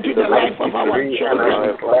declare into the life of our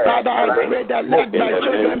children. Father, I pray that let my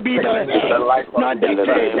children be the head, not the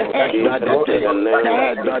tail, the head, not the tail, the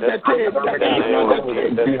head, not the tail, the head, not the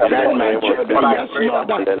tail. Send my children, yes, Lord.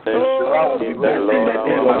 Oh, in the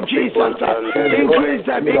name of Jesus, increase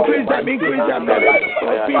them. Open their spiritual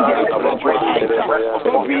eyes,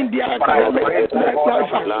 open their academic life.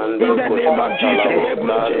 In the name of Jesus,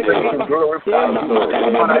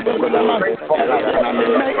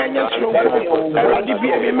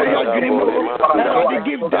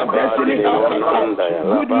 give them destiny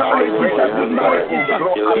good marriage,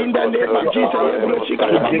 in the name of Jesus.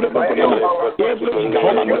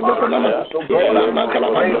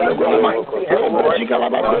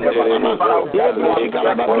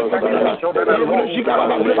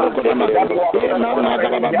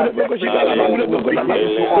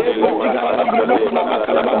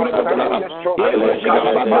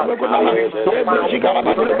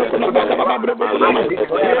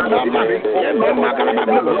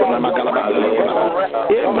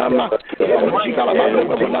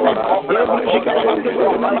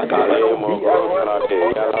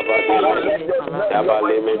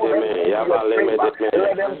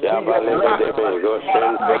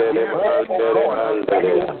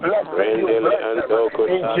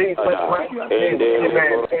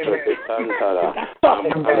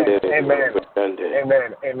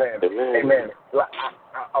 Amen.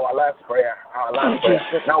 Our last prayer.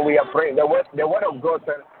 Now we are praying. The word of God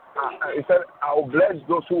said, it said, I will bless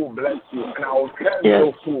those who will bless you, and I will curse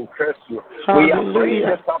those who will curse you. We are praying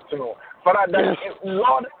this afternoon. Father,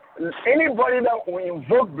 Lord, anybody that will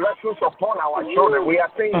invoke blessings upon our children, we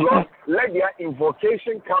are saying, Lord, let their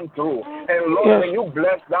invocation come through. And Lord, may you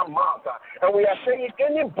bless that mouth. And we are saying,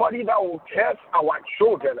 anybody that will curse our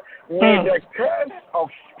children, may the curse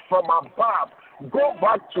from above go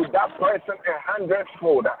back to that person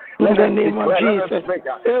 100-fold. In the name of Jesus.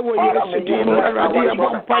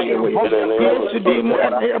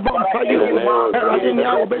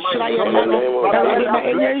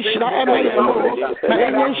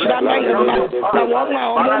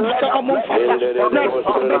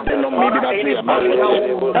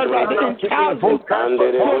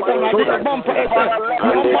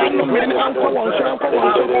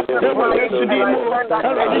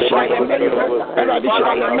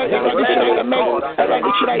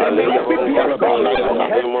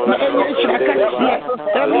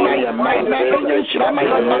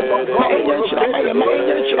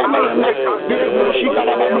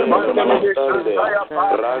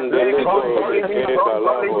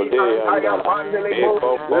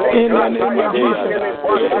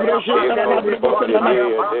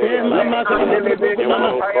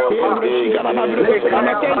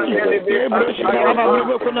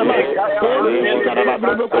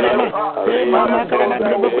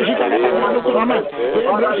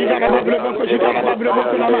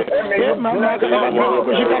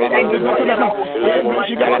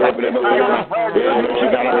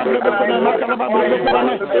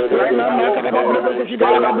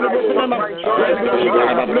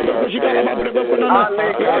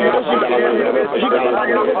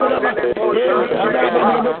 In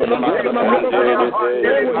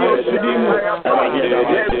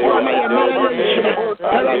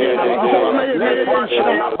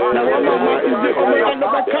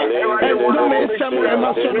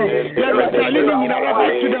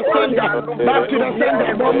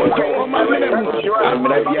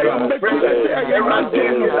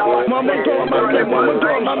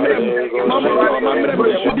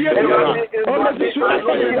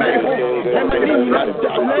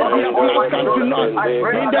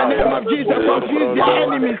the name of Jesus, confuse their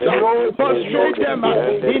enemies, frustrate them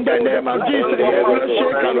in the name of Jesus.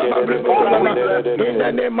 In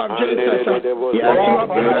the name of Jesus, yes, Lord,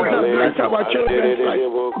 bless our children's life.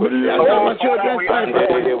 Bless our children's life.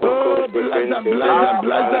 Oh, bless them.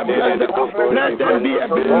 Let them be a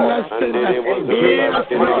blessing. Yes,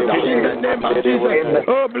 Lord, in the name of Jesus.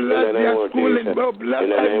 Oh, bless their schooling. Oh, bless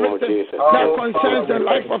everything that concerns the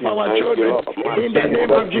life of our children. In the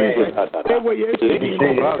name of Jesus.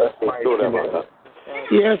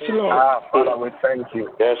 Yes, Lord. Father, we thank you.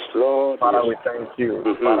 Yes, Lord. Father, we thank you.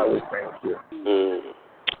 Father, we thank you.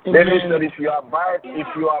 David said, if you abide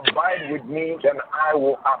with me, then I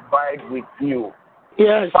will abide with you.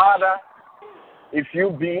 Yes. Father, if you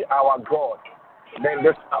be our God, then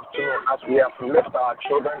this afternoon, as we have lifted our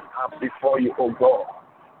children up before you, O God,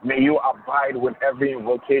 may you abide with every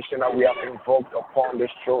invocation that we have invoked upon these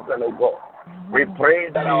children, O God. We pray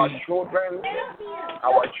that our children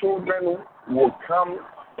will come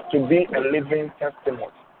to be a living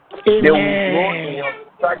testimony. Amen. They will grow in your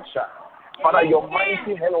stature. Father, your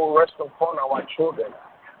mighty hand will rest upon our children.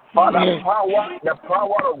 Father, the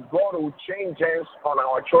power of God will change hands on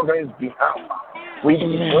our children's behalf. We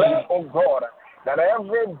declare, oh God, that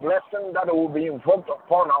every blessing that will be invoked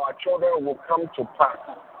upon our children will come to pass.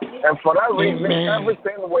 And for that reason,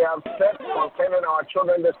 everything we have said concerning our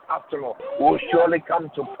children this afternoon will surely come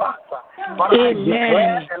to pass. But I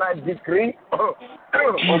declare and I decree, oh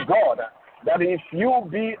God, that if you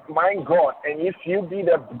be my God and if you be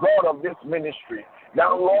the God of this ministry,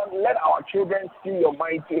 now, Lord, let our children see your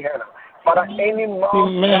mighty hand. Father, any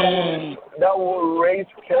mouth that will raise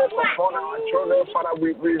curse upon our children, Father,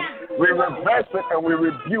 we reverse it and we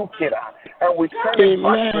rebuke it and we send it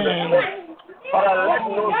back to the church. Father, let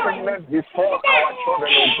no sickness befall our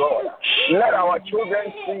children, O God. Let our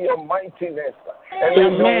children see your mightiness. And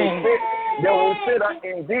then they will say that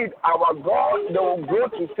indeed our God, they will go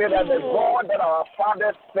to say that the God that our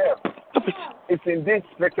fathers serve is indeed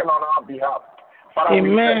speaking on our behalf. Father, we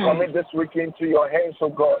commit this week into your hands, O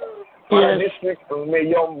God. Father, this week, may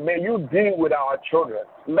you deal with our children.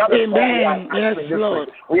 That is what we are asking this week.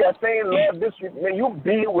 We are saying, Lord, this week, may you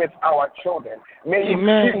be with our children. May you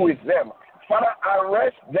be with them. Father,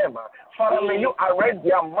 arrest them. Father, may you arrest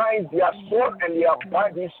their minds, their soul, and their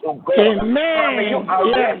bodies, oh God. Father, may you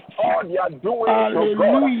arrest all their doings, oh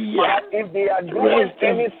God. Father, if they are doing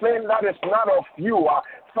anything that is not of you,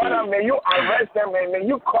 Father, may you arrest them and may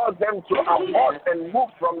you cause them to abort and move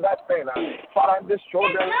from that thing. Father, these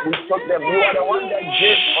children, we took them. You are the one that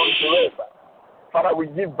gave unto us. Father, we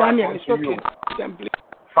give back unto you.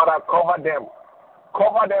 Father, cover them.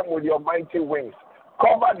 Cover them with your mighty wings.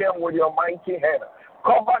 Cover them with your mighty hand.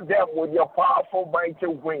 Cover them with your powerful, mighty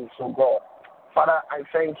wings, oh God. Father, I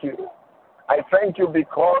thank you. I thank you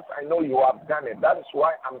because I know you have done it. That is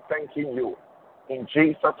why I'm thanking you. In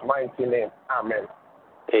Jesus' mighty name, amen.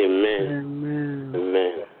 Amen.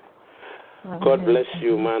 Amen. God bless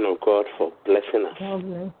you, man of God, for blessing us. God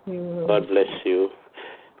bless you. God bless you.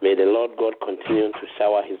 May the Lord God continue to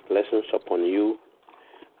shower his blessings upon you.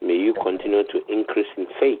 May you continue to increase in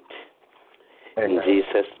faith. In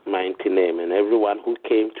Jesus' mighty name. And everyone who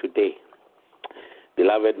came today,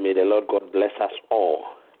 beloved, may the Lord God bless us all.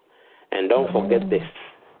 And don't forget this.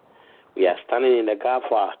 We are standing in the gap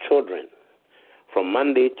for our children from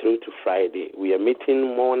Monday through to Friday. We are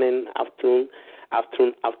meeting morning, afternoon,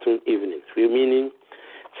 evenings. We're meeting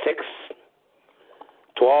 6,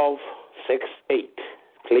 12, 6, 8.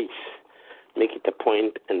 Please make it a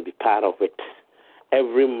point and be part of it.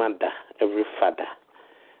 Every mother, every father,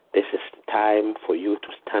 this is time for you to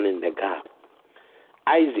stand in the gap.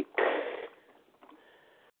 Isaac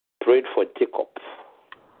prayed for Jacob,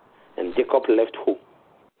 and Jacob left home.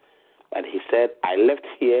 But he said, I left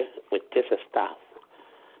here with just a staff.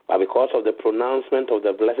 But because of the pronouncement of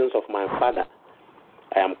the blessings of my father,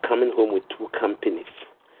 I am coming home with 2 companies.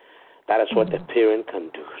 That is what a parent can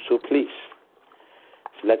do. So please,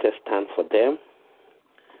 let us stand for them,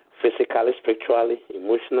 physically, spiritually,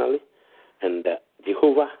 emotionally, and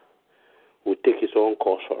Jehovah will take his own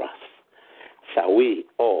course for us. Shall we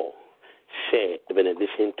all share the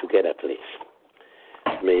benediction together, please?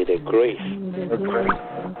 May the grace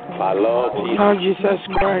of our Lord Jesus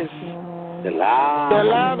Christ, the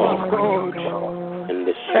love of God, and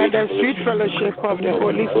the and the sweet fellowship of the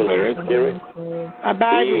Holy Spirit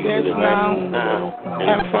abide with us now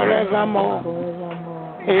and forevermore.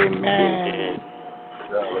 Amen.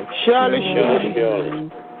 Surely,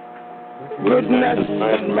 goodness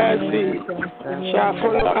and mercy shall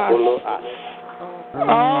follow us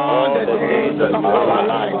all the days of our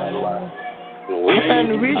lives,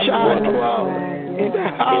 and we shall dwell in the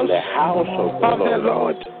house of the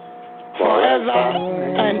Lord forever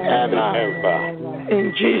and ever.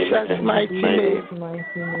 In Jesus' mighty name.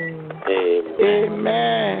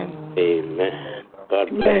 Amen. Amen. God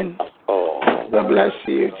bless us all. God bless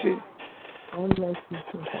you too. God bless you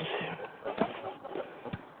too.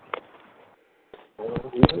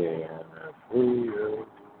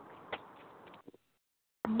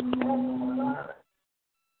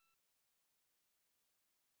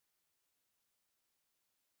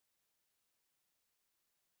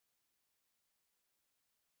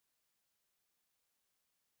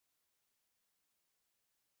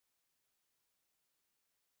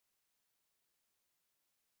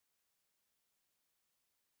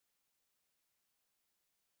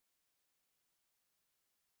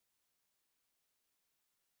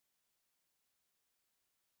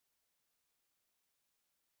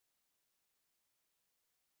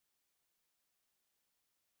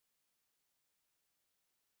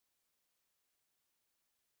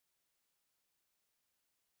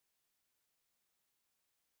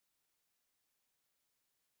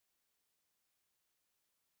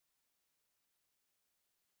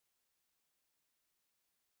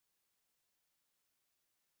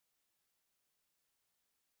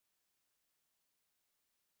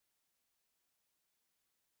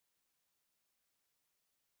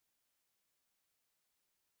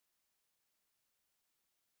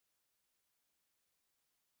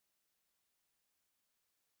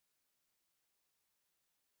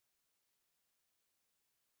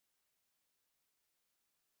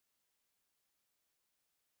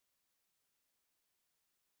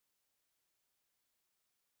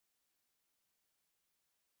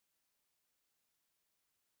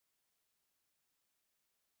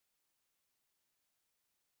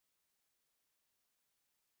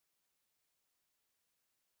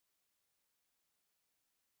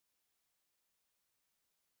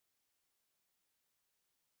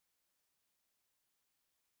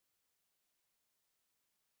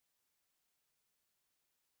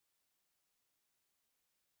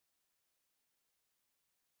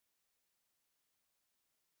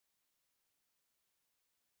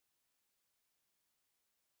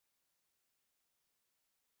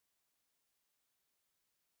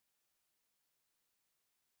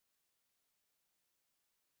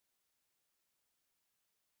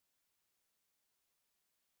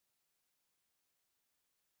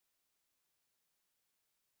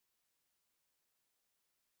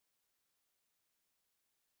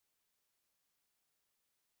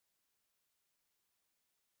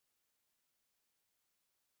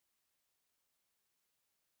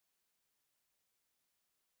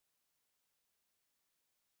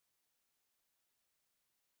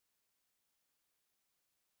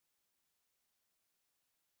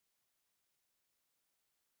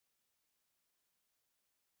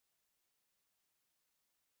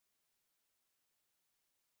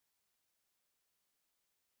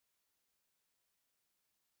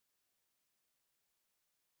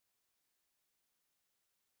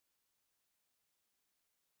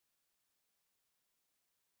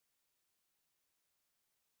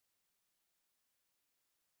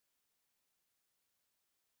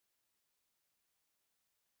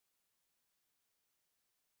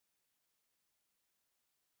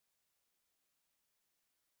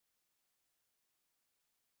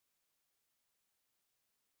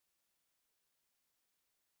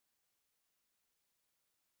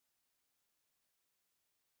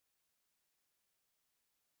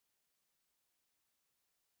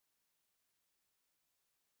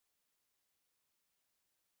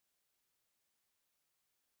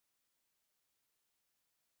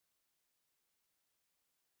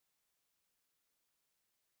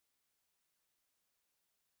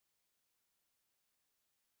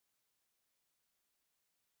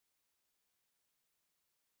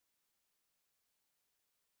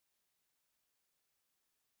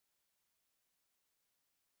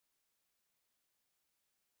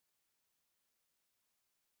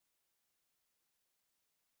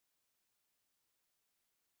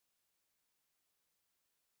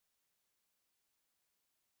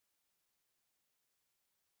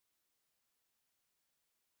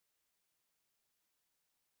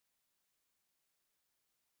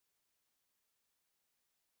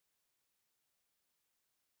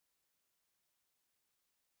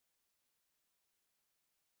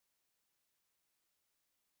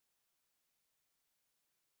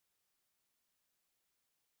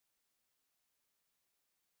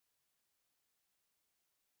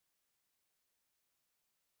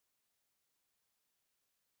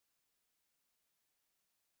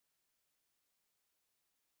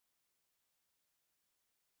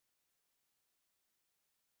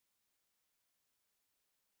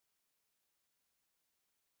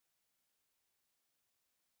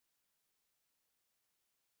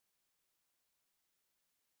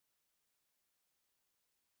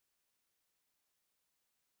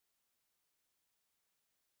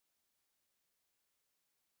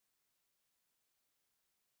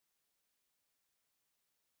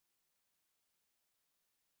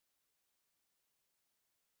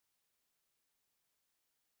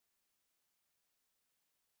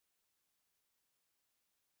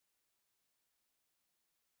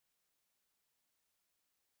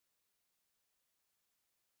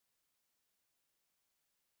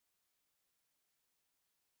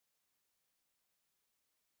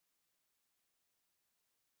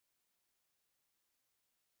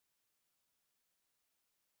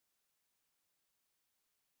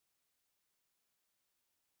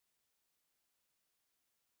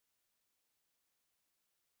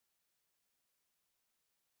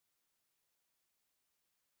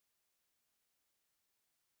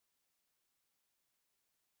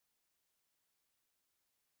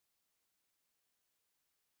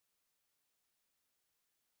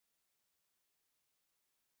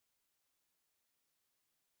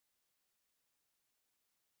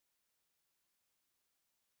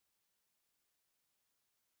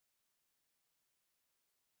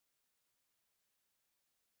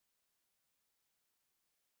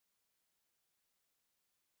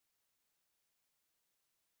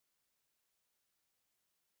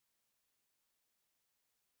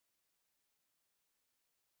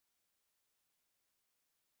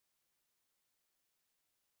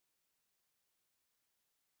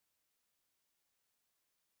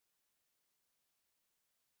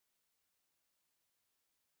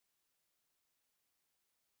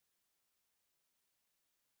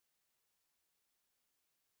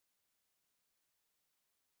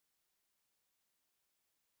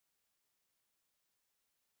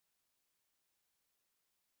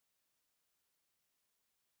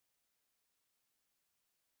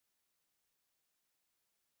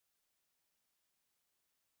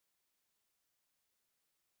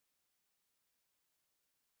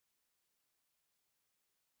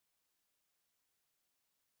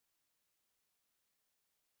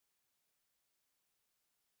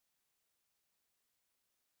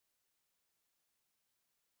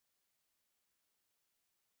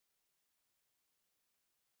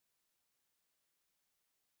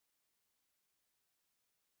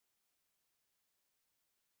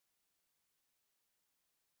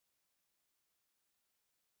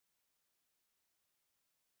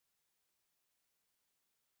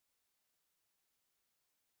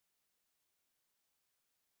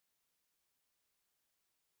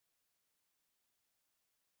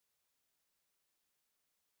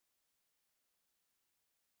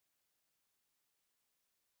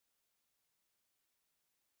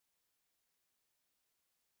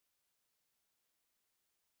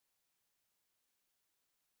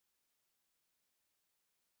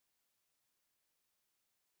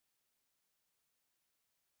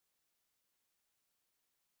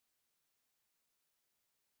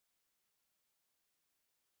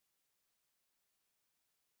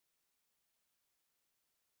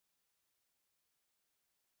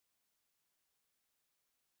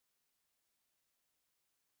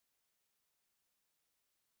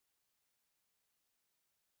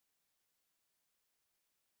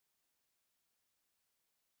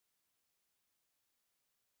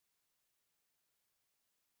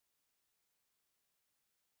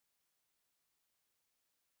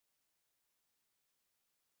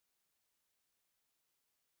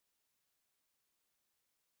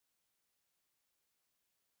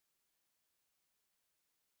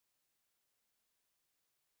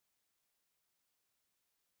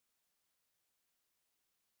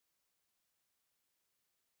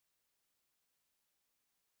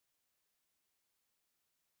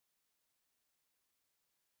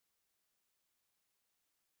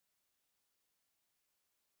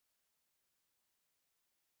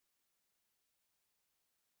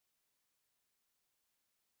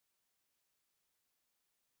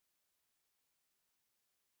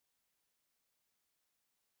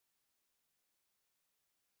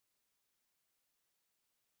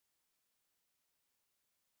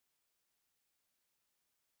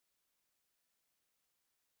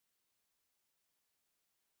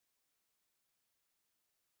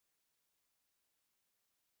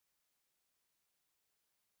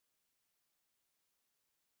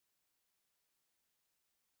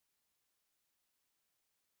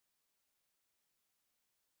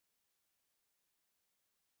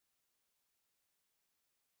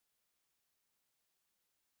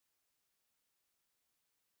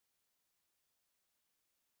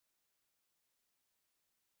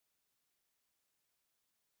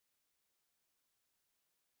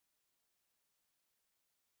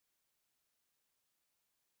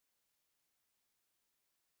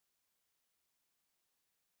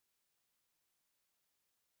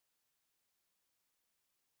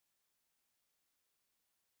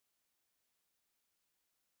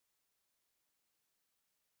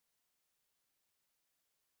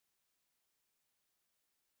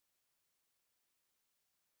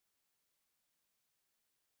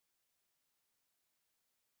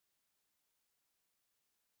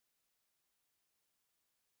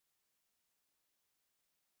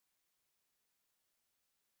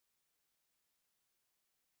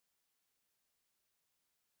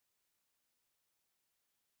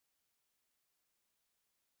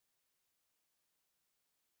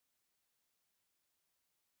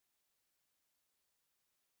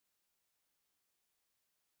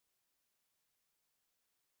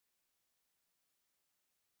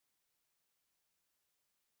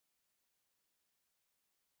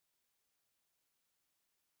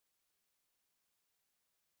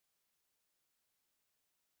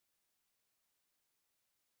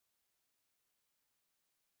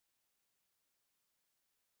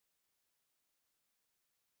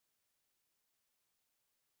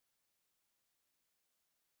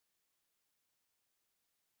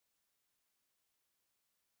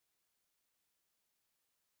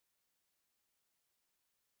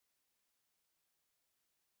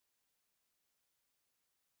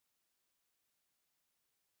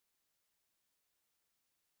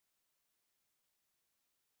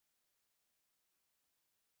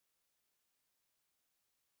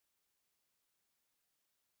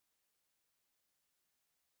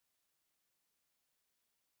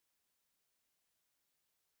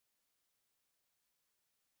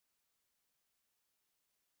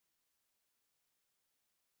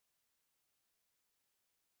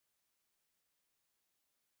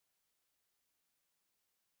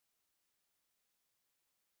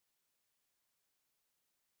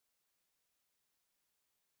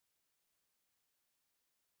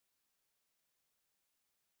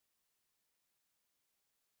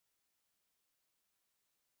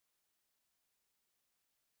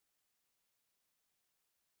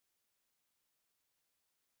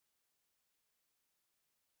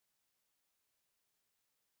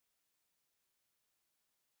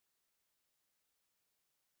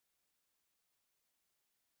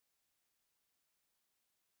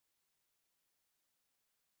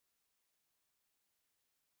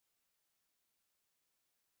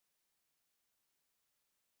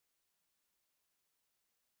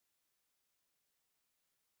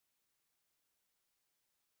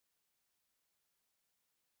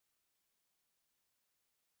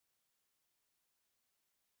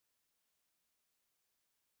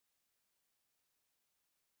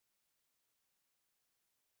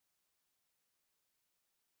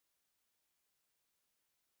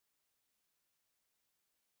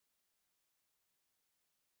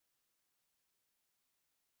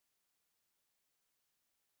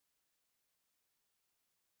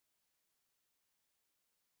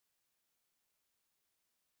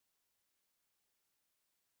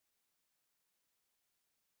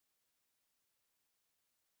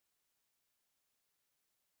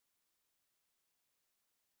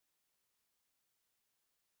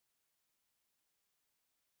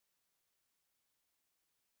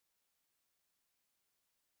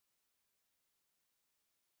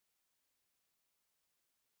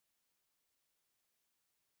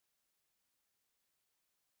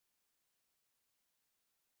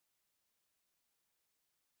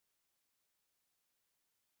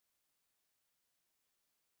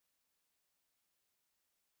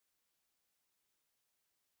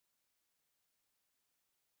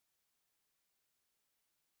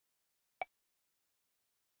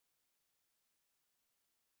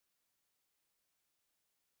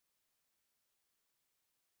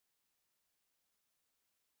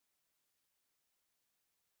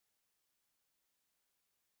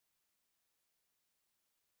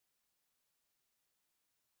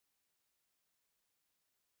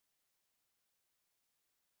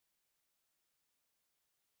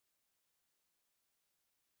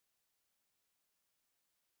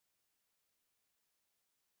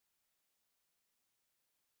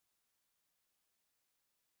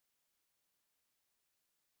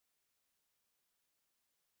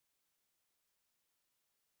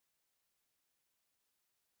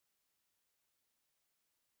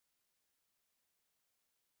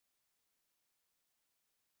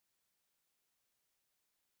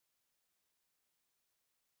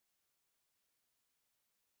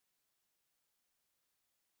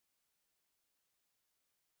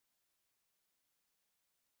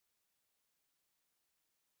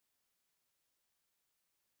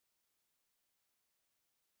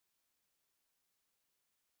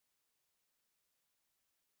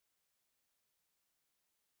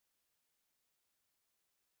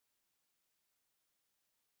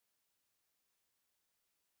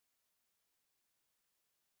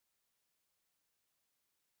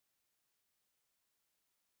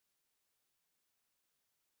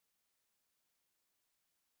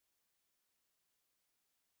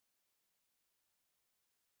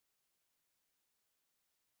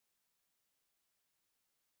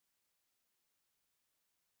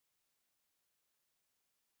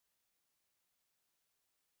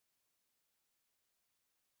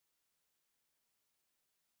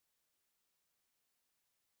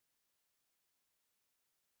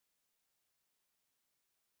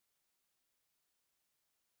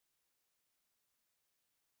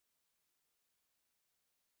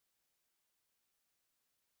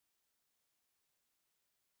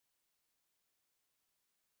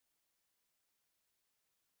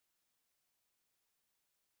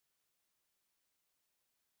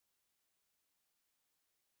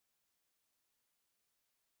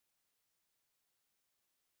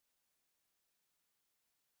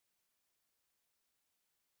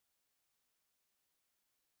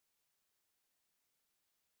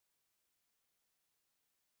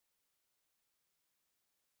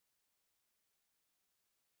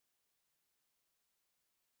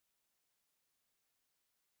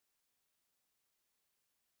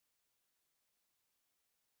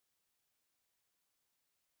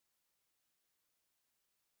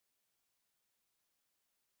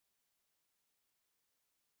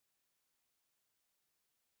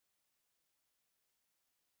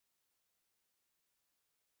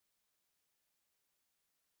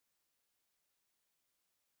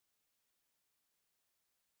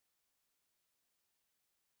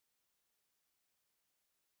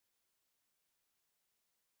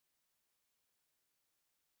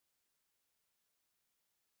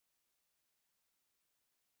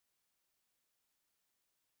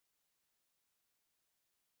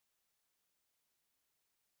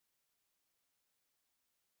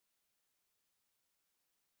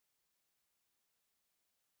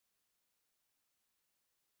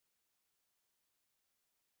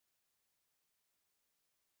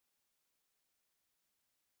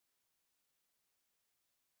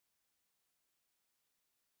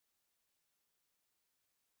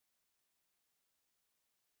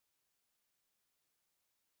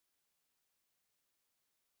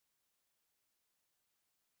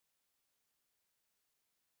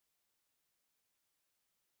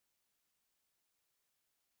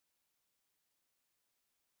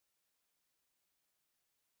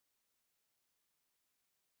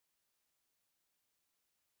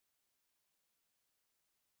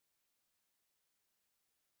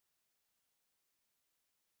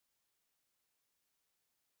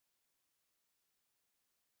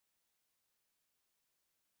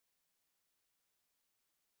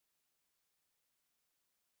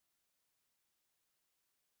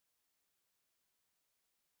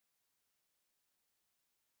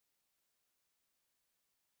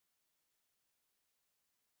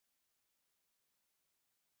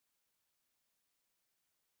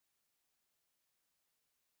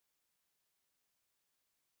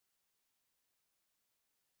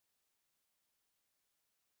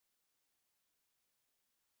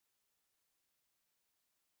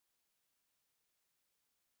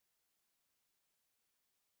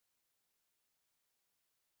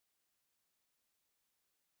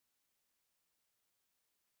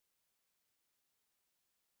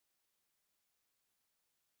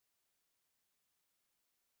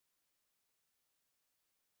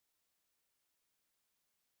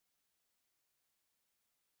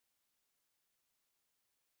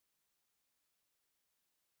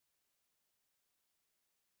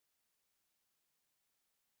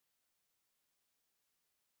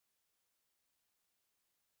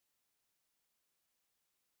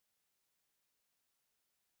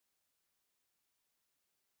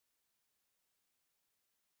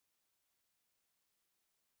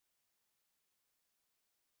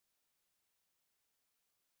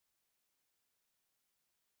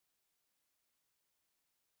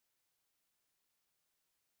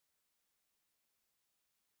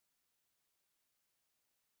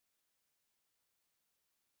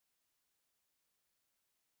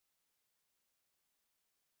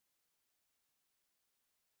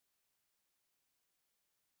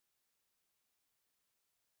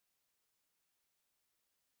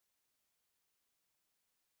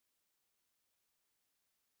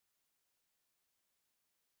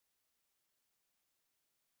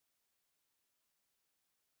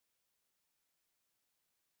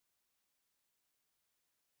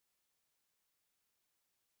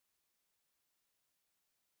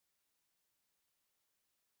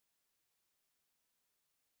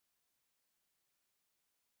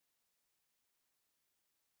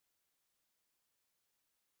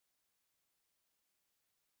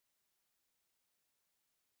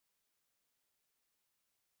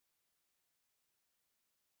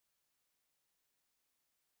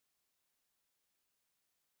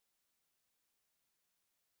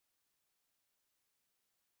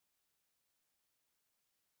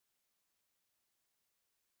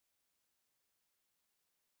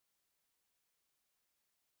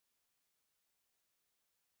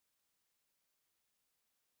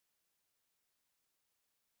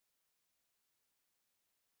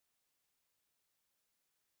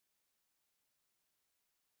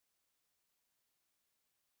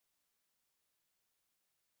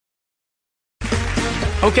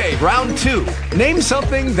 Okay, round 2. Name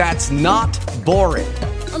something that's not boring.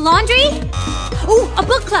 A laundry? Ooh, a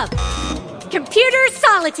book club. Computer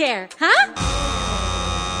solitaire, huh?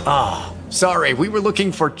 Ah, oh, sorry, we were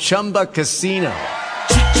looking for Chumba Casino.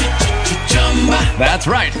 That's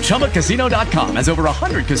right, ChumbaCasino.com has over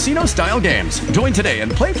 100 casino-style games. Join today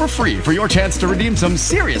and play for free for your chance to redeem some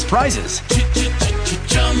serious prizes.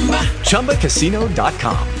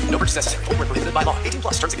 ChumbaCasino.com. No purchase necessary. Void where prohibited by law. 18+.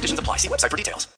 Terms and conditions apply. See website for details.